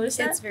 Have you noticed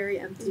that? It's very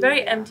empty. It's very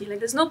yeah. empty. Like,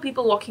 there's no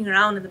people walking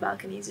around in the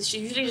balconies. It's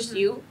usually just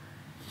you.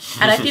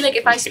 And I feel like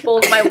if I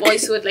spoke, my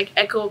voice would like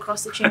echo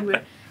across the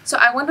chamber. So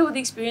I wonder what the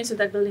experience of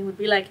that building would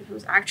be like if it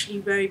was actually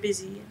very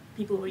busy and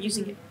people were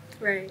using it.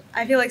 Right.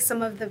 I feel like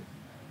some of the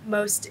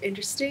most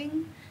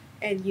interesting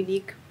and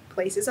unique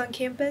places on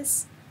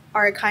campus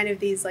are kind of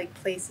these like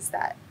places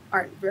that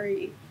aren't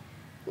very,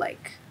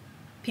 like,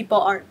 people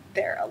aren't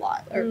there a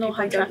lot or No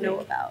high people don't know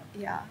traffic. about.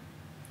 Yeah.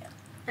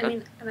 I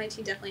mean,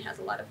 MIT definitely has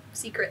a lot of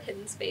secret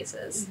hidden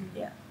spaces.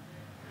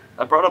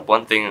 I brought up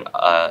one thing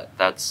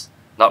that's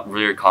not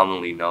really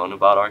commonly known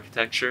about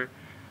architecture.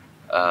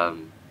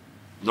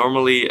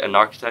 Normally, an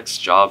architect's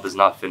job is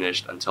not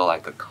finished until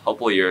like a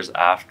couple years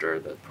after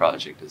the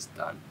project is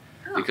done,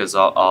 Oh. because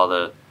all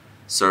the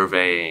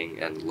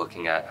surveying and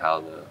looking at how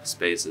the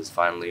space is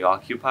finally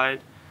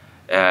occupied,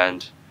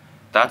 and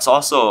that's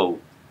also,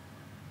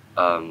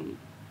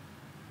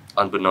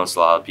 unbeknownst to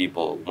a lot of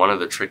people, one of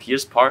the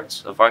trickiest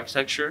parts of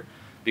architecture,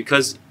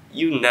 because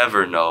you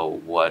never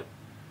know what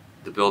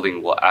the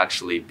building will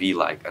actually be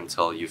like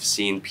until you've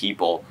seen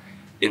people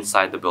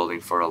inside the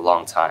building for a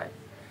long time.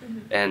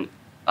 And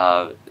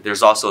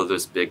there's also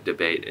this big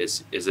debate,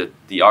 is it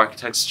the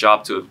architect's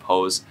job to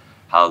impose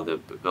how the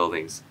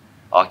building's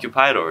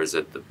occupied, or is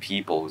it the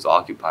people who's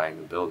occupying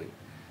the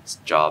building's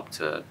job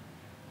to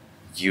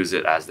use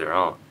it as their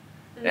own?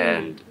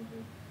 And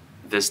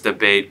this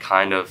debate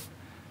kind of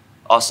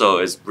also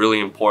is really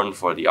important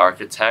for the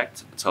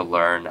architect to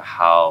learn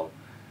how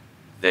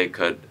they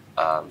could,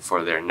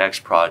 for their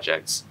next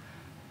projects,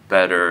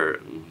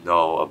 better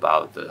know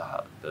about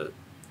the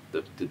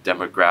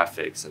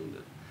demographics and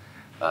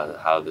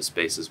how the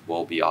spaces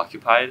will be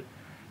occupied.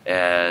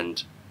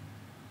 And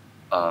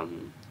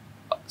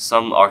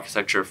some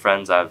architecture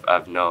friends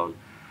I've known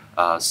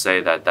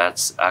say that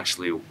that's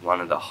actually one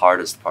of the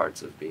hardest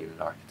parts of being an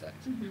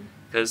architect,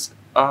 because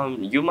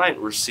you might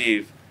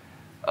receive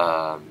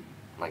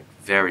like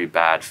very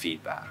bad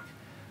feedback,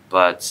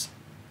 but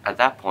at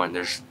that point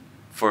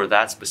for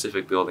that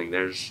specific building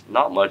there's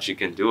not much you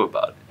can do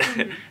about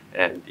it.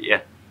 And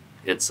yeah,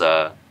 it's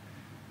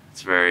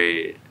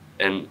very,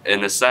 in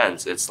a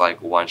sense, it's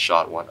like one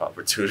shot, one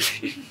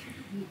opportunity.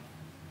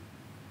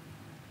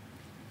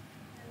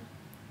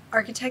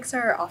 Architects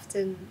are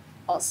often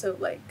also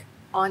like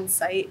on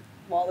site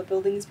while the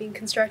building is being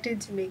constructed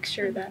to make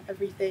sure that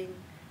everything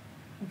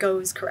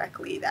goes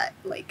correctly, that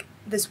like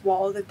this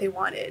wall that they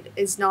wanted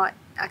is not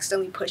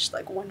accidentally pushed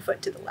like 1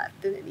 foot to the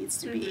left than it needs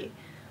to be,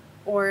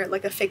 or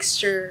like a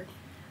fixture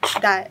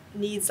that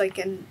needs like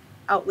an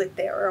outlet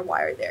there or a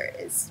wire there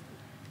is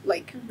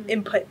like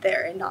input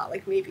there and not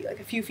like maybe like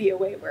a few feet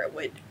away where it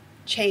would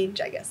change,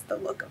 I guess, the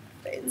look of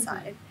the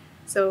inside.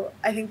 So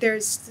I think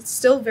it's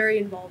still very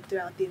involved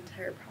throughout the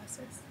entire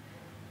process.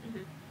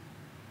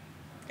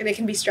 And it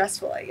can be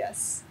stressful, I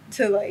guess,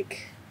 to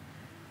like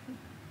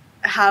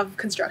have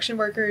construction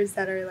workers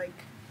that are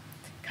like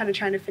kind of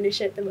trying to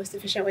finish it the most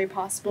efficient way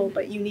possible,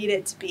 but you need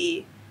it to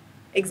be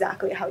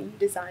exactly how you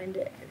designed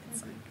it. And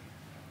it's like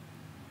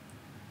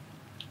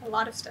A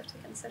lot of stuff to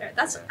consider.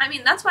 That's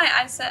why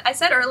I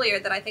said earlier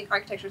that I think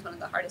architecture is one of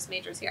the hardest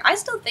majors here. I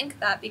still think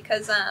that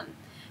because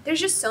there's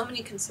just so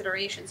many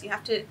considerations. You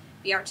have to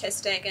be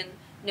artistic and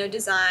know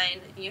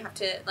design. You have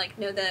to like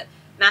know the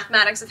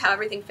mathematics of how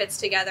everything fits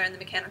together and the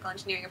mechanical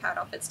engineering of how it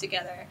all fits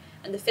together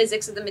and the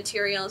physics of the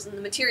materials and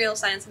the material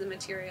science of the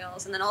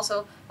materials, and then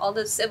also all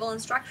the civil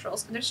and structural.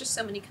 So there's just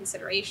so many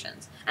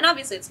considerations. And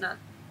obviously it's not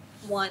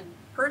one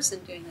person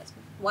doing this.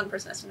 One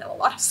person has to know a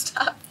lot of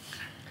stuff.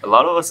 A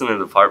lot of us in the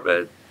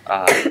department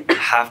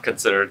have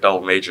considered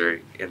double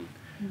majoring in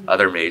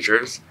other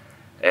majors,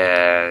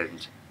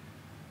 and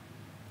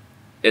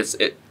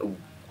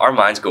our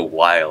minds go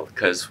wild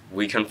because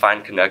we can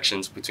find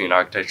connections between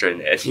architecture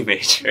and any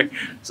major.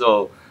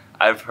 So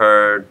I've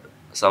heard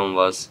some of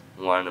us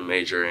want to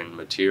major in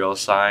material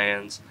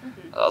science.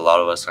 A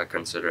lot of us are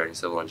considering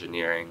civil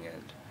engineering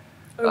and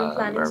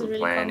urban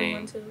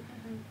planning.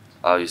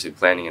 Obviously,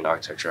 planning and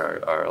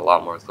architecture are a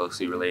lot more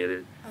closely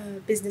related.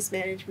 Business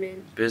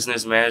management.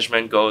 Business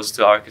management goes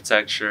to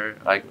architecture.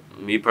 Like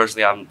me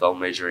personally, I'm double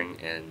majoring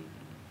in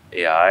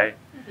AI,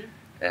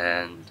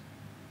 and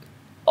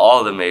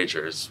all the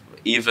majors,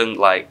 even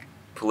like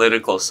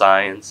political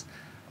science,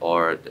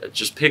 or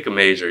just pick a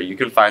major, you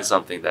can find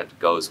something that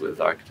goes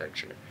with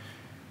architecture,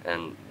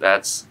 and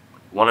that's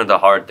one of the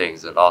hard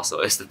things, and also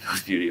is the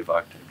beauty of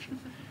architecture.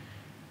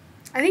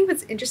 I think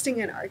what's interesting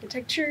in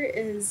architecture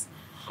is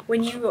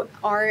when you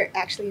are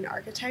actually an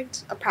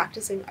architect, a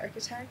practicing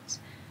architect,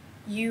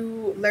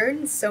 you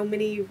learn so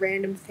many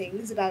random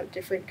things about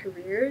different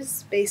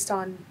careers based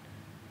on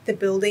the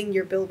building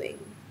you're building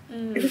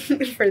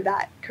for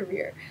that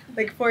career.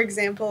 Like, for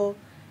example,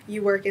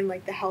 you work in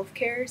like the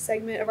healthcare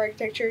segment of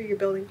architecture, you're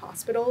building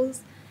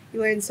hospitals, you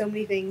learn so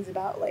many things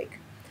about like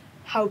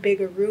how big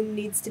a room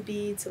needs to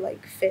be to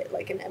like fit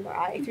like an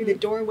MRI through the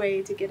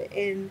doorway to get it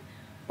in,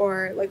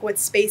 or like what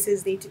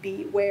spaces need to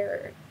be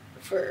where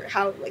for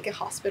how like a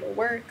hospital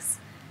works.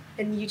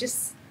 And you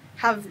just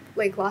have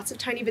like lots of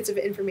tiny bits of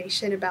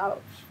information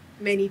about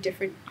many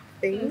different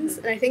things.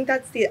 And I think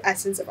that's the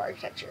essence of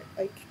architecture.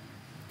 Like,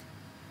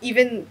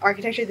 even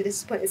architecture, the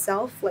discipline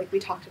itself, like we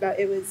talked about,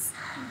 it was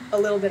a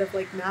little bit of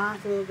like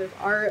math, a little bit of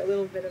art, a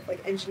little bit of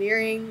like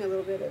engineering, a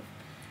little bit of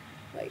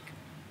like,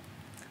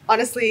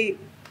 honestly,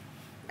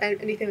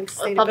 anything like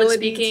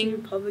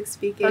sustainability, public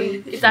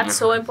speaking. That's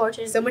so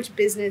important. So much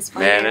business,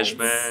 finance.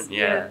 Management,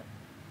 yeah.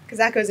 Because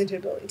that goes into a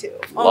building too.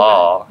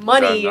 Law.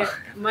 Money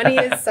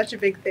is such a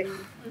big thing.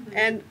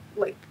 And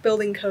like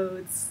building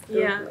codes.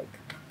 Like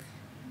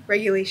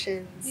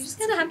regulations. You just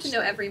kind of have to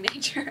know every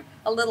major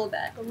a little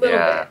bit. A little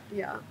bit,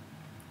 yeah.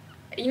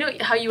 You know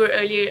how you were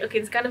earlier, okay,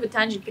 it's kind of a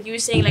tangent, but you were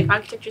saying like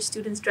architecture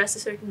students dress a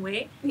certain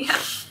way. Yeah,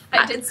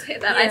 I did say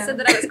that. I said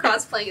that I was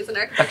cosplaying as an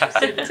architecture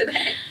student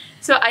today.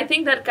 So I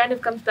think that kind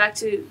of comes back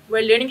to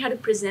we're learning how to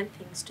present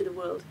things to the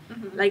world.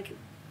 Like,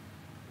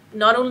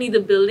 not only the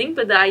building,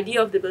 but the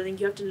idea of the building.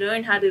 You have to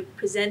learn how to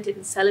present it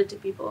and sell it to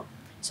people,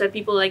 so that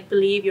people like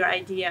believe your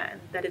idea and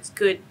that it's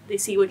good. They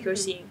see what you're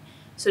seeing,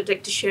 so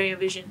like to share your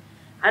vision.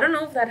 I don't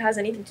know if that has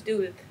anything to do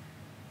with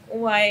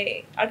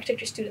why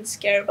architecture students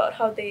care about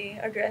how they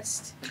are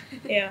dressed.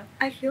 Yeah.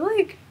 I feel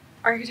like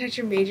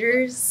architecture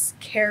majors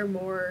care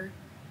more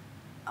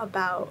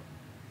about,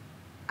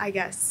 I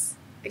guess,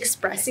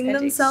 expressing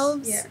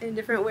themselves in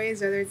different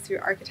ways, whether it's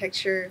through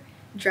architecture,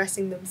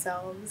 dressing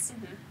themselves,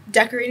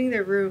 decorating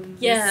their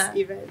rooms,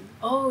 even.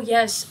 Oh,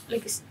 yes.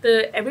 Like,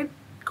 every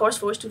course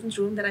 4 students'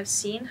 room that I've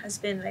seen has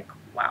been like,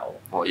 wow.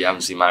 Well, you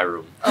haven't seen my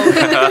room.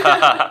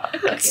 Oh,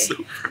 okay.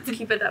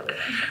 Keep it that way.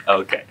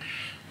 Okay.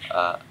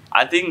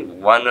 I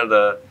think one of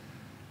the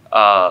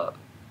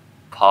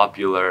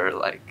popular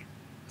like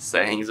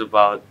sayings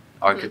about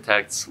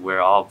architects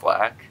wear all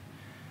black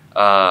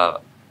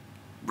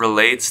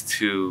relates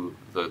to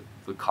the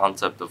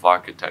concept of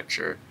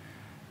architecture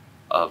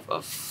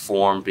of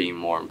form being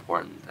more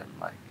important than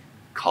like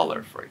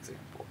color, for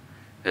example.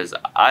 Because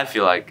I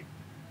feel like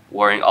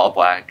wearing all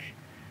black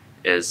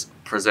is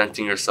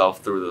presenting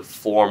yourself through the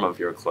form of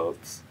your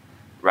clothes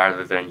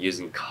rather than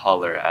using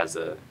color as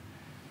a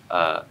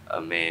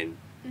main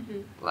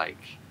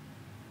like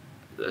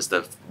is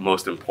the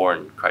most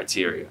important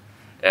criteria.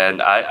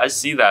 And I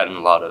see that in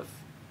a lot of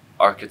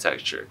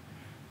architecture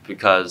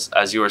because,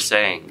 as you were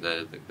saying,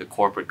 the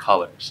corporate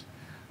colors,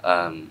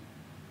 I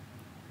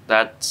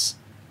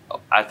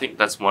think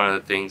that's one of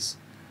the things.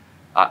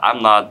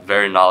 I'm not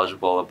very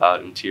knowledgeable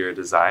about interior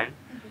design,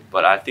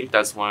 but I think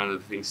that's one of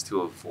the things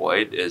to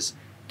avoid is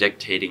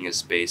dictating a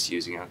space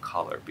using a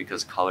color,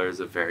 because color is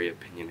a very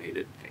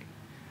opinionated thing.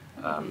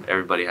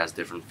 Everybody has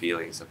different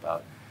feelings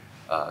about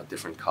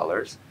different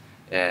colors,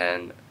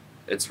 and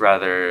it's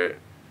rather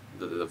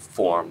the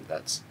form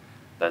that's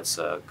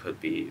could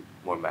be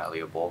more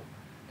malleable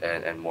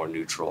and more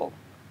neutral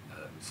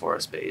for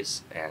a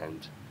space,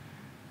 and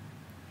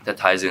that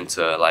ties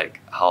into like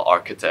how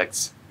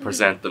architects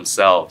present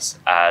themselves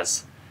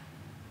as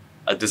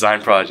a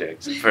design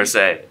project per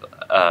se,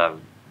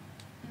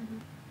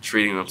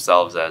 treating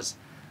themselves as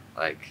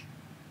like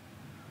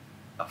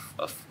a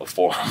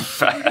form.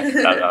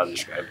 I'll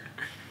describe it.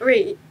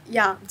 Right,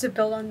 yeah, to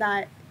build on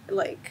that,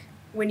 like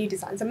when you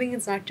design something,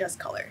 it's not just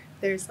color.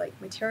 There's like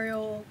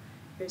material,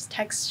 there's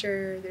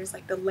texture, there's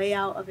like the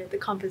layout of it, the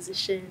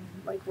composition,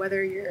 like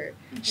whether your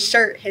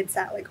shirt hits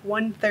at like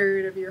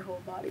 1/3 of your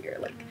whole body or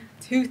like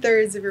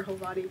 2/3 of your whole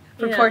body,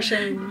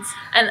 proportions.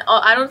 And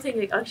I don't think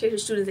like architecture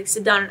students like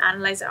sit down and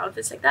analyze their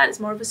outfits like that. It's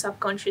more of a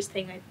subconscious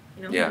thing.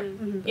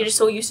 You're just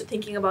so used to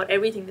thinking about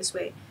everything this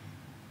way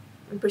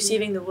and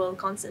perceiving the world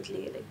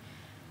constantly. Like,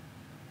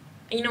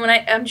 you know, when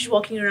I'm just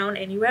walking around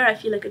anywhere, I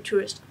feel like a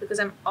tourist because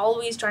I'm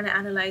always trying to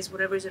analyze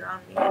whatever's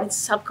around me, and it's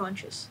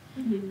subconscious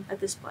at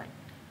this point.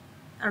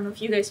 I don't know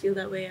if you guys feel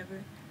that way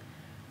ever.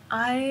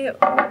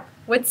 I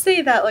would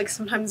say that like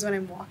sometimes when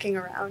I'm walking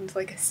around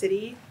like a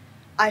city,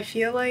 I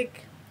feel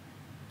like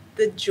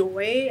the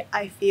joy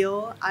I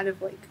feel out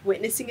of like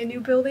witnessing a new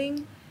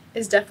building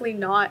is definitely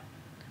not,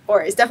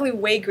 or is definitely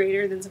way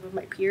greater than some of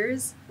my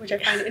peers, which I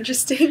find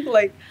interesting.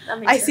 Like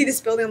I see this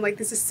building, I'm like,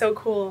 this is so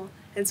cool,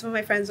 and some of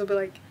my friends will be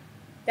like,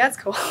 yeah, it's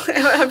cool.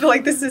 And I'd be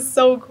like, this is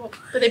so cool.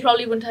 But they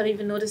probably wouldn't have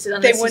even noticed it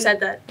unless you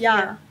said that.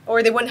 Yeah.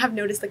 Or they wouldn't have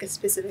noticed like a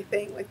specific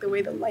thing, like the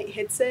way the light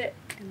hits it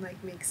and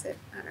like makes it,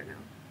 I don't know,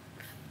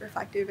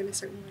 reflective in a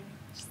certain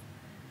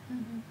way.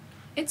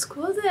 It's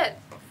cool that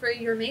for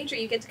your major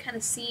you get to kind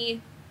of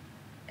see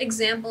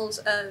examples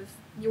of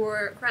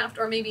your craft,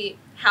 or maybe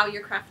how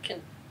your craft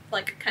can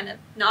like kind of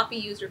not be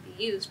used or be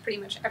used pretty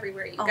much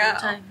everywhere you all go. The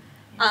time.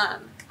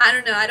 I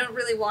don't know. I don't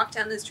really walk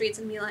down the streets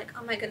and be like,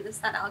 oh my goodness,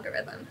 that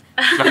algorithm.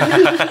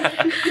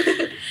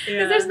 Because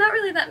there's not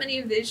really that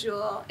many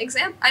visual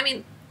examples. I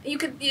mean,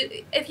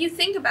 if you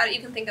think about it,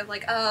 you can think of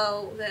like,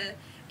 oh, the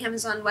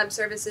Amazon Web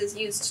Services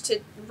used to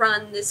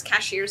run this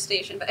cashier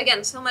station. But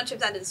again, so much of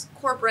that is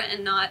corporate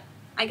and not,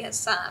 I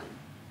guess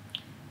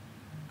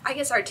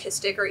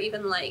artistic or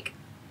even like,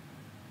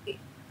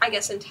 I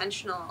guess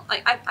intentional.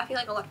 Like I feel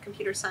like a lot of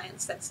computer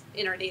science that's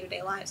in our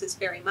day-to-day lives is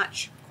very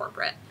much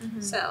corporate.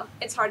 So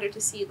it's harder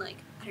to see like,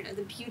 I don't know,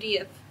 the beauty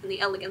of and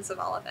the elegance of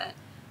all of it.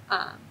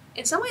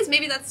 In some ways,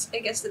 maybe I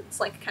guess it's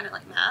like kind of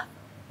like math.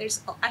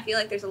 I feel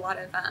like there's a lot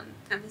of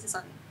emphasis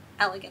on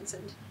elegance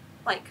and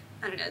like,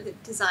 I don't know, the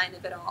design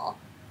of it all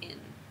in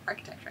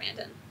architecture and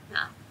in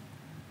math.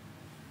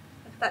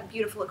 Look at that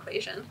beautiful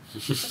equation.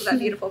 Look at that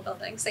beautiful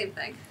building. Same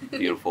thing.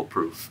 Beautiful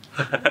proof.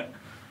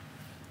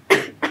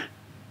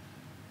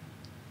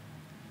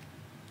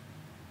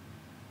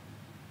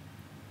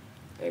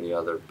 Any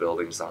other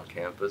buildings on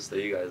campus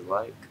that you guys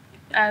like?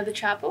 The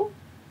chapel.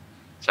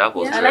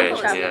 Chapel's Yeah, I great.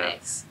 like the chapel. Yeah.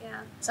 Nice.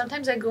 Yeah.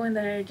 Sometimes I go in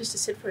there just to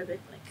sit for a bit,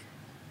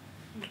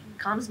 like it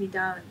calms me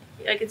down.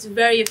 Like it's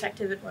very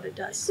effective at what it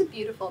It's does. a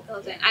beautiful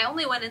building. I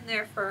only went in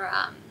there for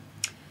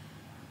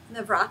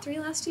Navratri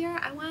last year.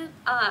 I went,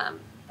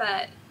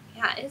 but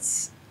yeah,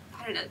 it's,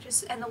 I don't know,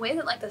 just, and the way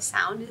that like the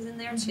sound is in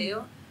there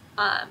too,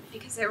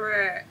 because there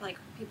were like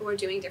people were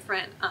doing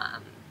different,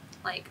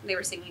 like they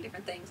were singing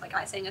different things. Like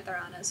I sang a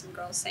Tarana, some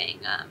girls sang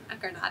a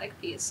Carnatic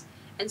piece,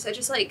 and so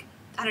just like,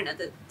 I don't know,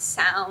 the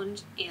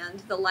sound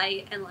and the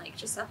light and like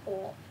just the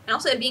whole, and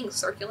also it being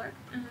circular,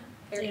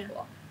 very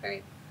cool,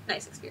 very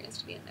nice experience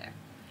to be in there.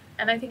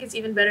 And I think it's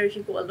even better if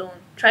you go alone.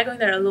 Try going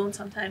there alone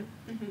sometime.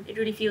 It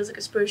really feels like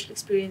a spiritual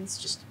experience,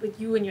 just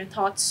with you and your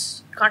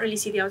thoughts. You can't really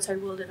see the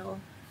outside world at all.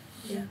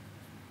 Yeah.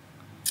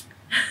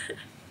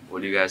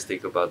 What do you guys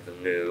think about the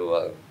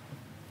new?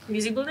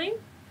 Music building?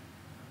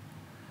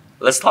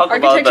 Let's talk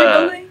about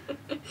the.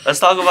 Let's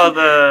talk about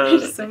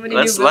the. So many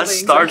let's new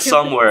let's buildings start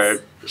on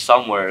campus.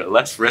 somewhere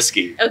less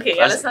risky. Okay,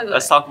 yeah, let's talk about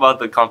Let's it. talk about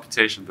the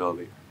computation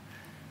building.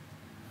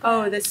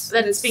 Oh, this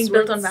That's being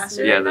built on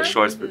Vassar? Yeah, the right?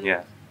 short spin.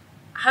 Yeah.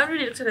 I haven't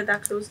really looked at it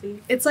that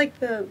closely. It's like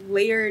the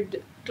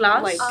layered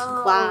Glass? like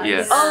Oh, glass.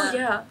 Yeah. Oh,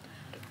 yeah.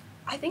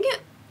 I think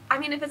I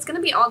mean, if it's going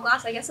to be all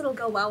glass, I guess it'll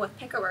go well with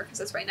Pickerwork because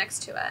it's right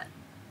next to it.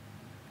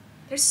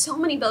 There's so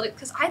many buildings,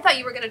 because I thought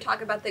you were going to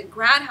talk about the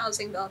grad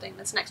housing building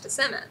that's next to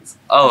Simmons.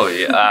 Oh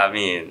yeah. I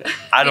mean,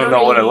 I don't You know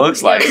don't what it really-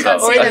 looks like. yeah,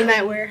 So. Or the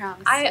Met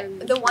Warehouse.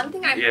 The one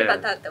thing I heard Yeah.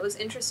 about that was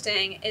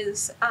interesting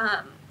is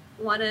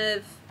one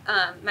of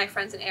my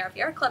friends in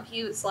ARVR Club,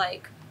 he was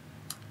like,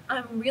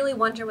 I'm really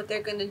wondering what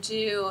they're going to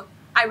do.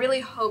 I really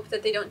hope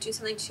that they don't do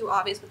something too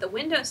obvious with the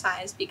window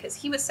size, because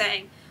he was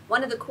saying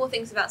one of the cool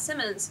things about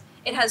Simmons,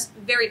 it has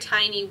very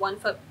tiny 1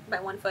 foot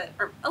by 1 foot,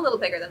 or a little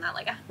bigger than that,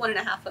 like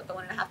 1.5 foot by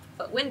 1.5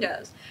 foot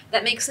windows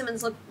that make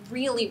Simmons look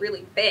really,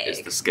 really big.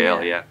 It's the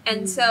scale, yeah.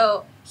 And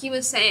so he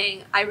was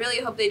saying, I really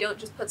hope they don't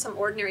just put some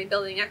ordinary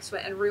building next to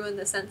it and ruin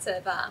the sense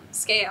of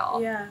scale.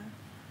 Yeah.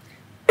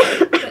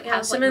 But Yeah,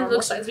 have, Simmons normal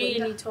looks size really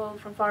window. tall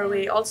from far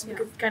away, also Yeah.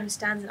 because it kind of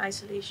stands in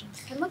isolation.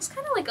 It looks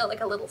kind of like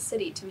a little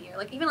city to me, or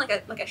like even like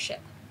a ship.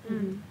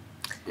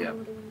 Yeah.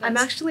 I'm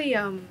actually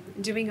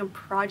doing a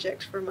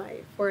project for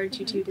my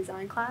 4022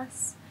 design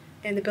class,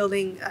 and the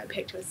building I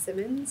picked was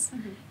Simmons,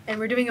 and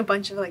we're doing a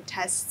bunch of like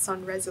tests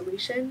on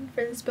resolution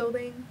for this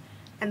building,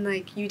 and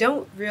like you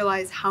don't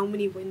realize how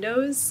many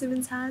windows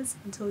Simmons has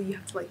until you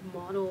have to like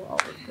model all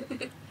of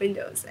the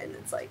windows, and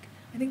it's like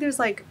I think there's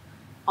like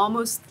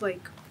almost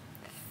like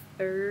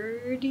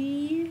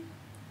 30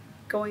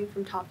 going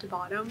from top to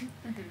bottom.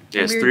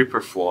 Yeah, it's Weird. 3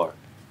 per floor.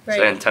 Right.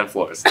 So, and 10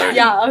 floors. 30.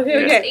 Yeah. Okay.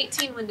 There's Okay.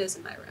 18 windows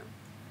in my room.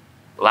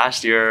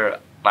 Last year,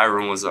 my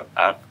room was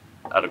at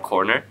a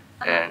corner,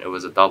 and it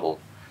was a double.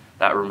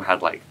 That room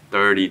had like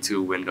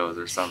 32 windows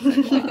or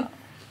something.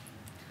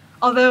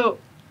 Although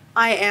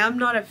I am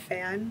not a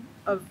fan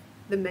of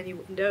the many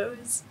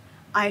windows,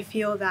 I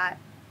feel that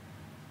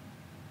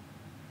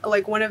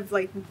like one of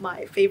like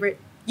my favorite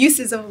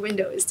uses of a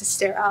window is to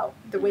stare out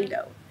the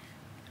window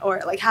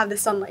or like have the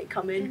sunlight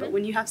come in. But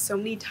when you have so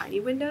many tiny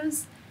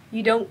windows,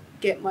 you don't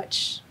get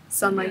much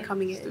sunlight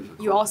coming in.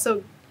 difficult. You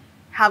also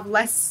have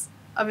less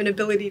of an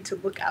ability to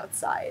look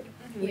outside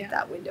with Yeah.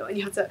 that window, and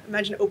you have to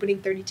imagine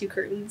opening 32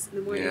 curtains in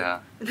the morning Yeah.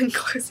 and then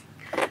closing.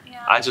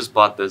 Yeah. I just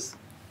bought this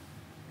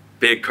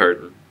big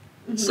curtain.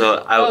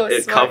 So Oh,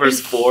 it smart. covers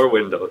 4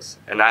 windows,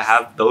 and I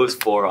have those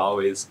 4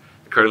 always.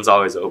 The curtain's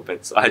always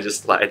open, so I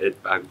just slide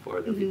it back and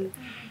forth. every day.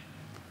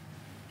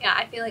 Yeah,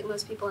 I feel like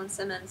most people in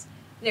Simmons,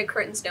 their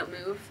curtains don't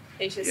move.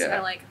 They just Yeah.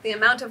 are like the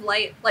amount of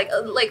light, like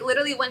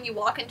literally when you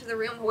walk into the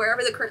room,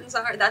 wherever the curtains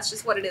are, that's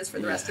just what it is for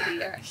the rest of the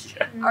year.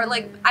 Yeah. Or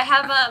like I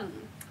have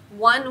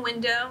one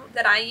window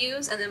that I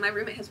use, and then my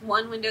roommate has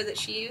one window that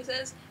she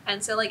uses.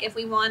 And so like if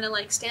we want to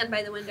like stand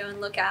by the window and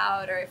look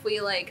out, or if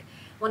we like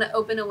want to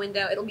open a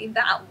window, it'll be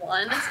that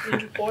one.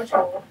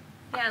 Portal.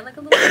 Yeah, like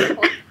a little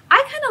bit.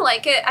 I kind of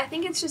like it.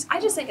 I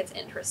just think it's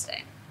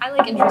interesting. I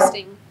like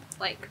interesting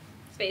like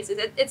spaces.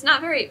 It's not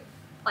very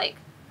like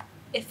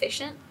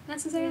efficient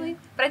necessarily,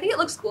 but I think it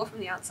looks cool from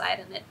the outside,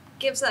 and it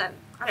gives them,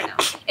 I don't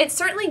know, it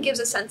certainly gives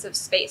a sense of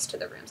space to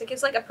the rooms. It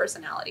gives like a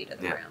personality to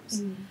the Yeah.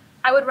 rooms.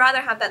 I would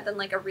rather have that than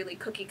like a really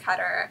cookie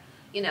cutter,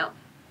 you know,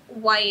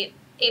 white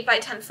 8 by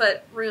 10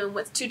 foot room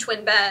with 2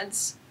 twin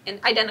beds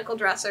and identical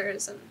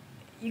dressers. And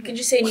You can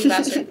just say new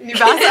bathroom. New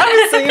bathroom.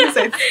 I was saying the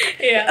same.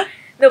 Yeah.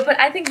 No, but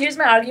I think here's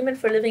my argument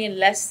for living in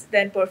less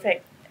than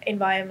perfect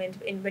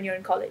environment when you're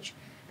in college.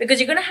 Because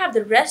you're going to have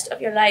the rest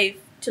of your life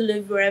to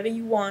live wherever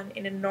you want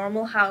in a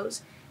normal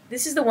house.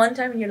 This is the one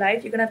time in your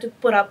life you're going to have to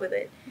put up with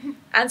it.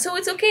 And so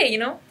it's okay, you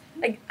know?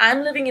 Like,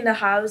 I'm living in a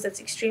house that's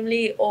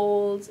extremely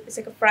old. It's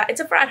like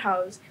it's a frat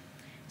house.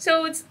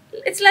 So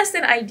it's less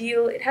than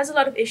ideal. It has a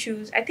lot of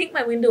issues. I think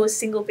my window is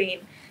single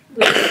pane,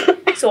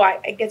 so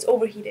it gets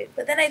overheated.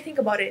 But then I think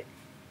about it.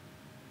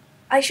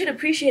 I should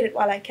appreciate it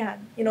while I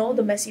can. You know,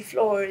 the messy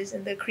floors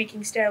and the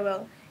creaking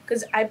stairwell,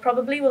 because I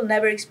probably will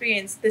never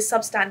experience this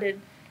substandard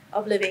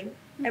of living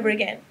ever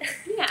again.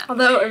 Yeah.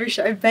 Although,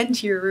 Arisha, I've been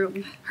to your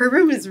room. Her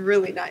room is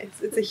really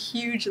nice. It's a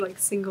huge, like,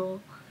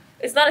 single.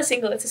 It's not a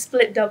single. It's a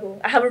split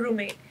double. I have a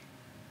roommate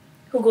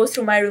who goes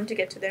through my room to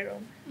get to their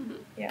room. Mm-hmm.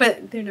 Yeah.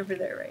 But they're never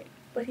there, right?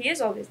 But he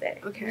is always there.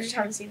 Okay. You just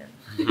haven't seen him.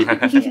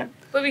 Yeah.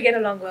 But we get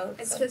along well.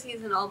 It's so. because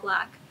he's in all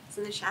black. He's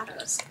in the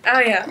shadows. Oh,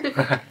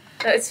 yeah.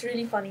 No, it's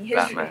really funny.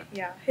 Batman.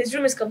 His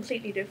room is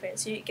completely different,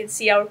 so you can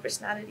see our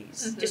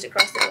personalities just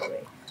across the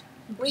doorway.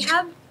 We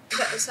have,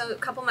 so a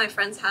couple of my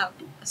friends have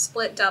a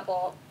split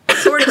double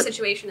sort of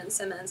situation in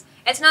Simmons.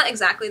 It's not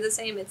exactly the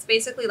same. It's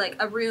basically like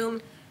a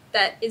room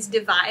that is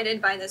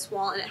divided by this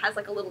wall, and it has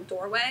like a little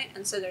doorway,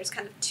 and so there's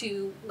kind of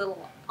 2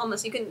 little,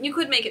 almost, you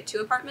could make it 2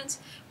 apartments.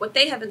 What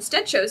they have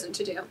instead chosen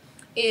to do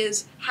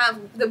is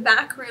have the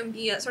back room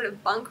be a sort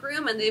of bunk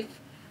room, and they've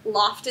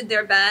lofted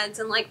their beds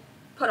and like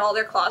put all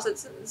their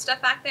closets and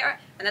stuff back there,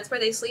 and that's where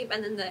they sleep.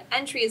 And then the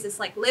entry is this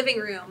like living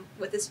room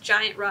with this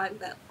giant rug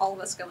that all of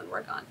us go and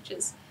work on, which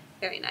is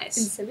very nice.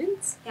 In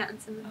Simmons? Yeah, in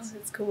Simmons. Oh,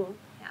 that's cool.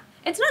 Yeah,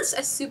 it's not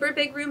a super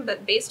big room,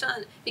 but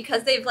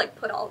because they've like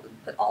put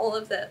all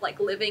of the like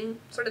living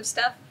sort of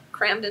stuff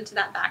crammed into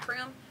that back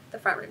room, the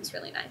front room's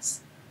really nice.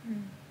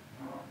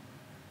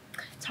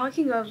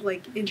 Talking of,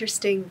 like,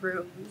 interesting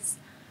rooms,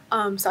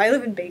 so I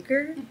live in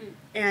Baker,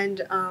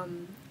 and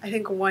I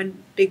think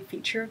one big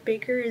feature of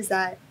Baker is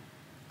that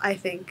I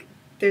think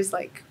there's,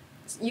 like,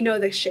 you know,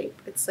 the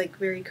shape. It's, like,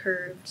 very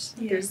curved.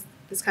 Yeah. There's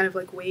this kind of,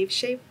 like, wave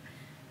shape.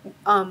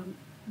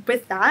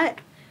 With that,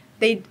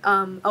 they,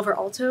 Alvar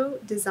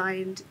Aalto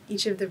designed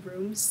each of the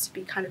rooms to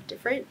be kind of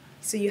different.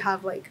 So you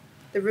have, like,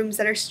 the rooms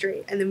that are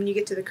straight, and then when you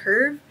get to the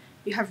curve,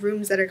 you have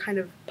rooms that are kind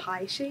of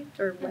pie-shaped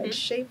or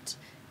wedge-shaped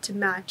to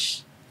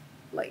match,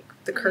 like,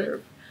 the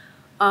curve.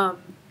 And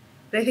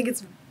I think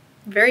it's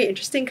very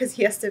interesting because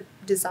he has to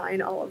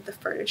design all of the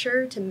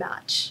furniture to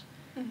match,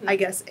 I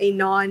guess, a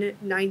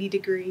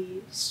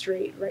non-90-degree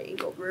straight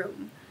right-angled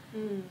room.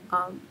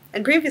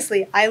 And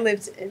previously, I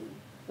lived in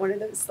one of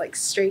those, like,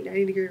 straight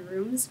 90-degree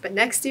rooms, but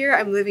next year,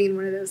 I'm living in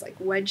one of those, like,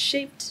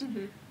 wedge-shaped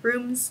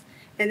rooms,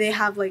 and they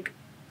have, like,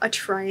 a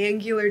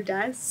triangular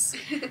desk,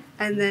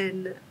 and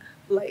then,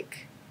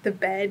 like, the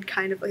bed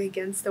kind of, like,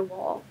 against the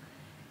wall.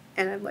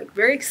 And I'm, like,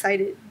 very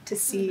excited to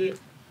see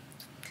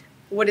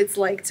what it's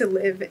like to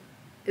live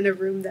in a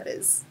room that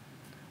is,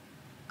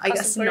 I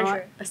guess,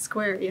 not a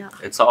square, yeah.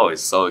 It's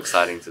always so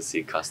exciting to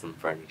see custom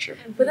furniture.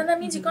 But then that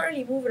means you can't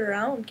really move it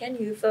around, can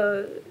you? If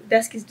a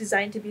desk is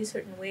designed to be a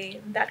certain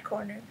way in that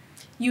corner.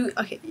 You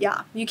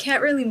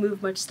can't really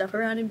move much stuff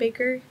around in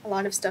Baker. A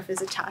lot of stuff is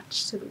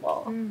attached to the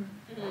wall.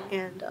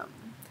 And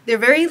they're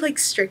very, like,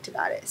 strict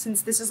about it,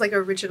 since this is, like,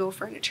 original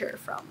furniture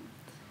from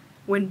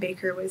when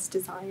Baker was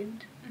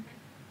designed.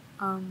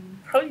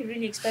 Probably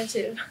really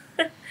expensive.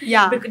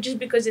 Yeah. Just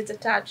because it's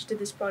attached to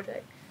this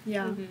project.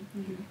 Yeah.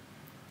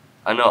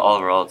 I know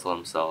Alvar Aalto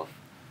himself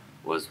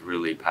was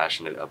really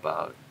passionate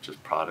about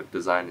just product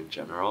design in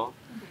general.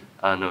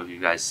 I don't know if you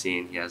guys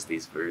seen, he has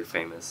these very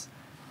famous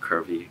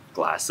curvy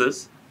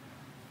glasses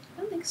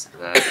I don't think so.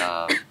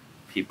 that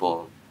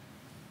people,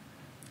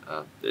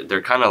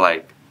 they're kind of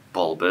like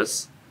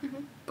bulbous,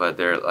 but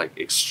they're like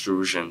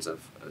extrusions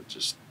of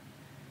just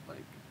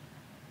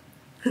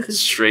like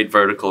straight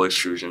vertical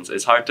extrusions.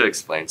 It's hard to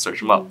explain, search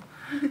them up,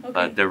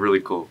 but they're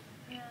really cool.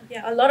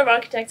 Yeah, a lot of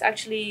architects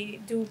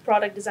actually do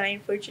product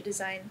design, furniture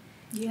design.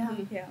 Yeah.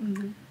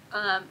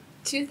 Yeah.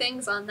 2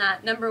 things on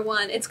that. Number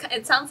 1,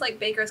 it sounds like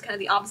Baker is kind of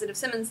the opposite of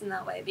Simmons in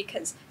that way,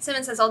 because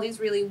Simmons has all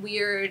these really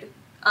weird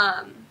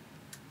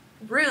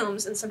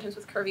rooms, and sometimes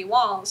with curvy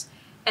walls,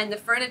 and the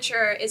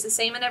furniture is the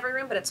same in every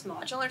room, but it's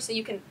modular, so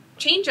you can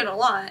change it a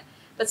lot,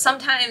 but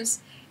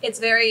sometimes it's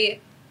very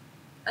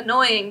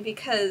annoying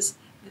because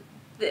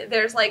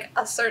there's like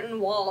a certain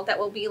wall that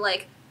will be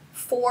like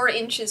 4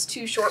 inches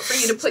too short for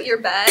you to put your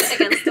bed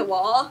against the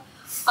wall,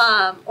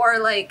 or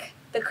like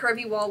the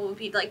curvy wall will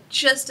be like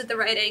just at the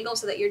right angle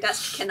so that your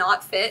desk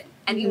cannot fit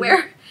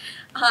anywhere.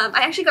 I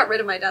actually got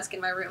rid of my desk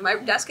in my room. My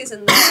desk is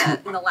in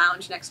the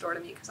lounge next door to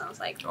me because I was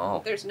like,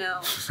 there's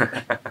no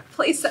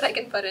place that I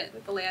can put it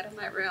with the layout of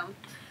my room.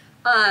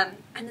 And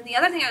then the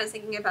other thing I was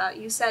thinking about,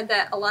 you said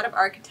that a lot of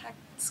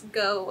architects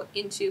go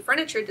into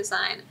furniture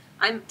design.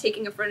 I'm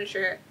taking a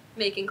furniture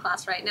making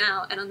class right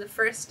now, and on the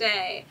first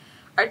day,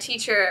 our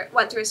teacher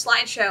went through a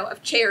slideshow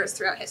of chairs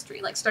throughout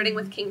history, like starting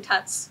with King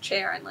Tut's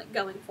chair and like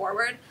going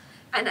forward.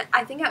 And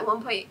I think at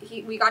one point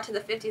we got to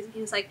the 50s and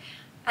he was like,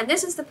 and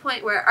this is the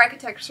point where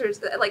architects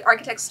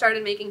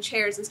started making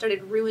chairs and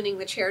started ruining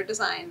the chair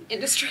design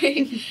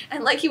industry.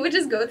 And like he would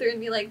just go through and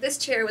be like, this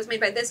chair was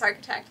made by this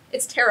architect.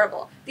 It's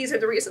terrible. These are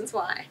the reasons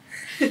why.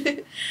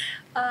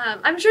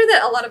 I'm sure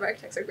that a lot of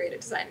architects are great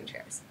at designing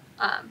chairs.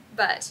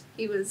 But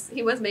he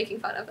was making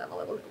fun of them a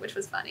little bit, which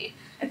was funny.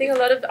 I think a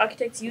lot of the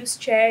architects use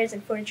chairs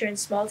and furniture and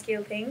small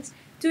scale things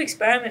to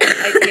experiment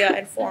with idea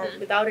and form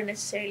without it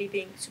necessarily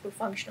being super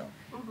functional.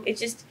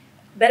 It's just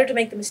better to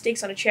make the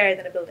mistakes on a chair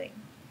than a building.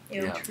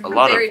 You know? Yeah, a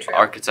lot Very of true.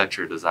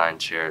 architecture design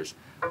chairs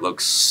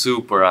look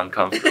super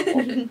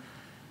uncomfortable,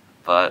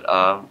 but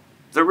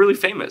they're really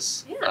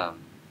famous. Yeah.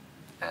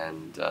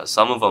 And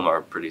some of them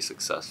are pretty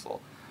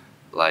successful.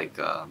 Like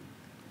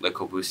Le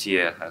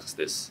Corbusier has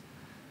this,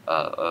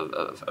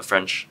 a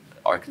French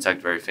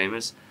architect very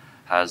famous,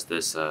 has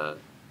this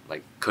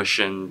like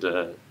cushioned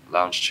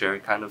lounge chair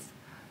kind of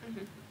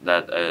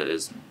that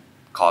is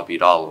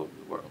copied all over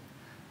the world.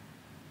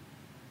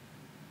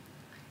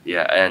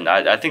 Yeah, and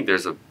I think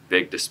there's a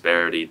big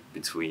disparity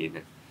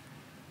between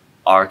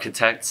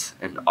architects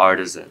and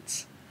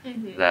artisans.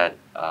 That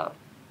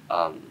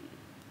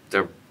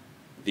they're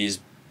these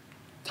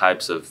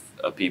types of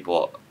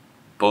people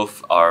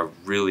both are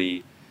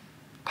really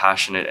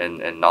passionate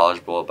and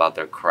knowledgeable about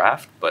their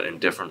craft, but in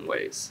different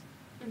ways.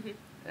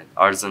 And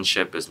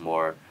artisanship is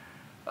more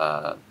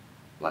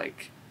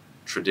like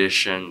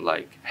tradition,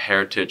 like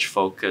heritage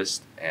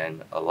focused,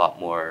 and a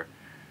lot more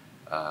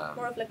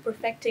More of like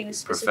perfecting a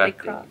specific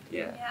craft.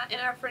 Yeah. Yeah, in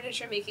our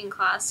furniture making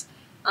class,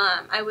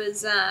 I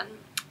was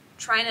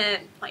trying to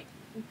like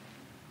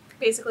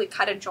basically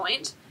cut a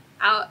joint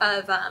out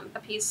of a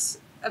piece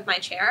of my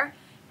chair,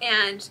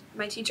 and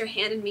my teacher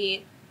handed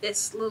me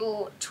this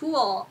little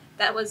tool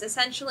that was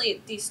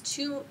essentially these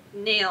two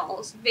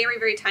nails, very,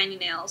 very tiny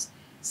nails,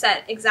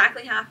 set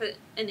exactly half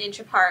an inch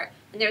apart,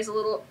 and there's a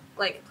little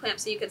like clamp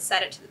so you could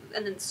set it to,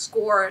 and then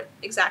score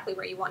exactly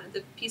where you wanted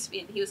the piece to be.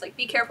 And he was like,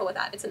 be careful with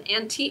that. It's an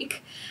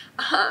antique,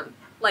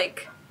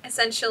 like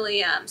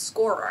essentially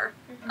scorer.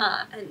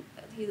 And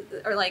he,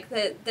 or like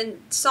the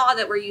saw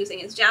that we're using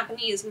is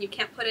Japanese, and you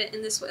can't put it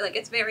in this way. Like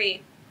it's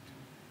very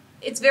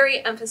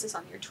emphasis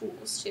on your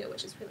tools too,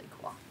 which is really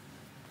cool.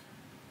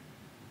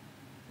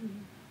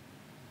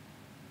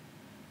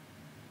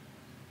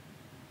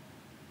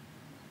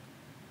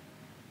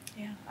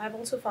 Yeah, I've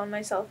also found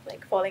myself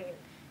like falling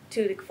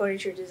into like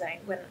furniture design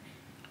when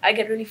I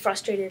get really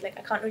frustrated. Like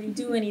I can't really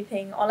do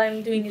anything. All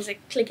I'm doing is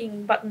like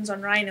clicking buttons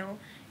on Rhino,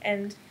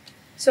 and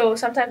so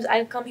sometimes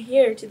I'll come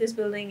here to this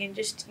building and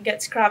just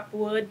get scrap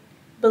wood,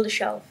 build a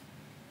shelf,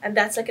 and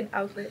that's like an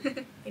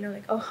outlet. You know,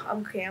 like oh, I'm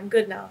okay, I'm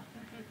good now.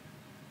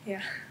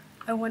 Yeah.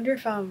 I wonder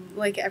if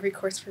like every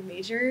course for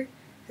major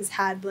has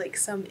had like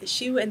some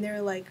issue, and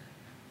they're like,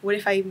 what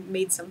if I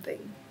made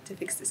something to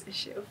fix this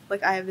issue?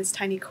 Like I have this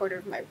tiny corner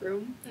of my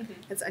room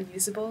that's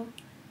unusable,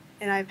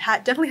 and I've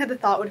definitely had the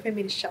thought, what if I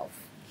made a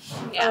shelf?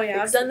 Yeah. Oh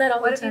yeah, I've done that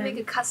all What the if you time. make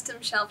a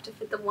custom shelf to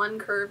fit the one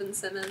curve in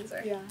Simmons?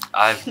 Or Yeah.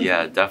 I've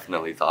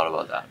definitely thought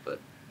about that, but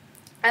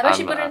I've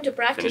actually I'm, put it into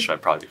practice. finish my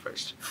project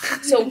first.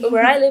 So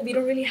where I live, we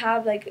don't really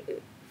have like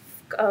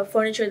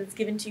furniture that's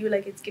given to you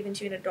like it's given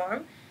to you in a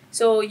dorm.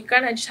 So you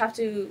kind of just have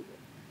to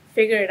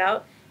figure it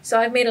out. So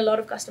I've made a lot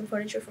of custom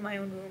furniture for my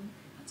own room.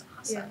 That's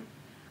awesome. Yeah.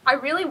 I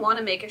really want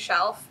to make a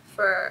shelf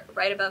for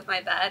right above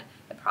my bed.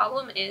 The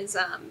problem is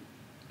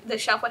the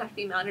shelf would have to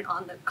be mounted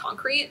on the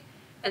concrete.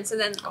 And so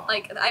then,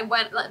 like, I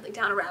went like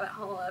down a rabbit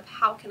hole of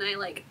how can I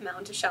like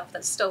mount a shelf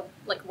that's still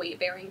like weight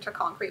bearing to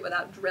concrete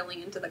without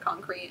drilling into the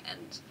concrete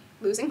and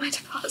losing my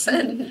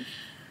deposit.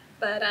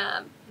 But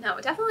no,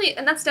 definitely,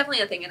 and that's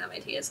definitely a thing in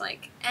MIT. Is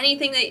like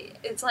anything that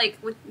it's like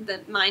with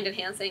the mind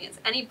enhancing. It's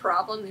any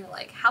problem. They're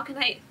like, how can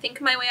I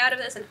think my way out of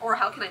this, or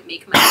how can I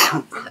make my way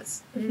out of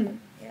this?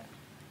 Yeah.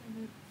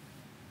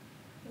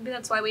 Maybe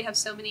that's why we have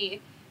so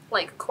many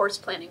like course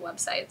planning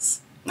websites.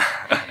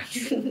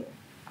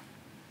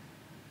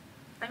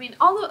 I mean,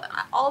 although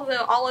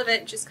all of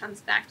it just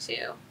comes back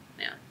to,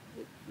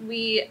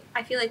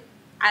 I feel like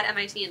at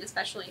MIT, and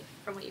especially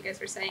from what you guys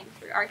were saying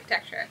through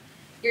architecture,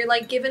 you're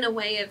like given a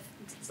way of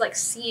like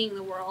seeing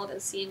the world and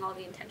seeing all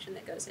the intention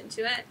that goes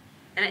into it.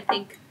 And I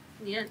think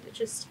in the end, it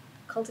just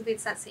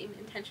cultivates that same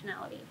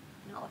intentionality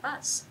in all of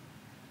us.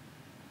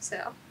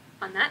 So,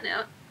 on that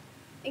note,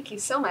 thank you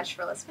so much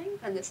for listening,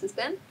 and this has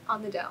been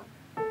On the Dome.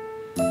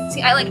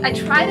 See, I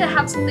try to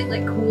have something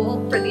like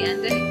cool for the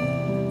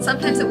ending.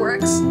 Sometimes it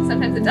works,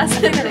 sometimes it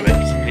doesn't.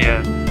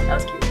 Yeah.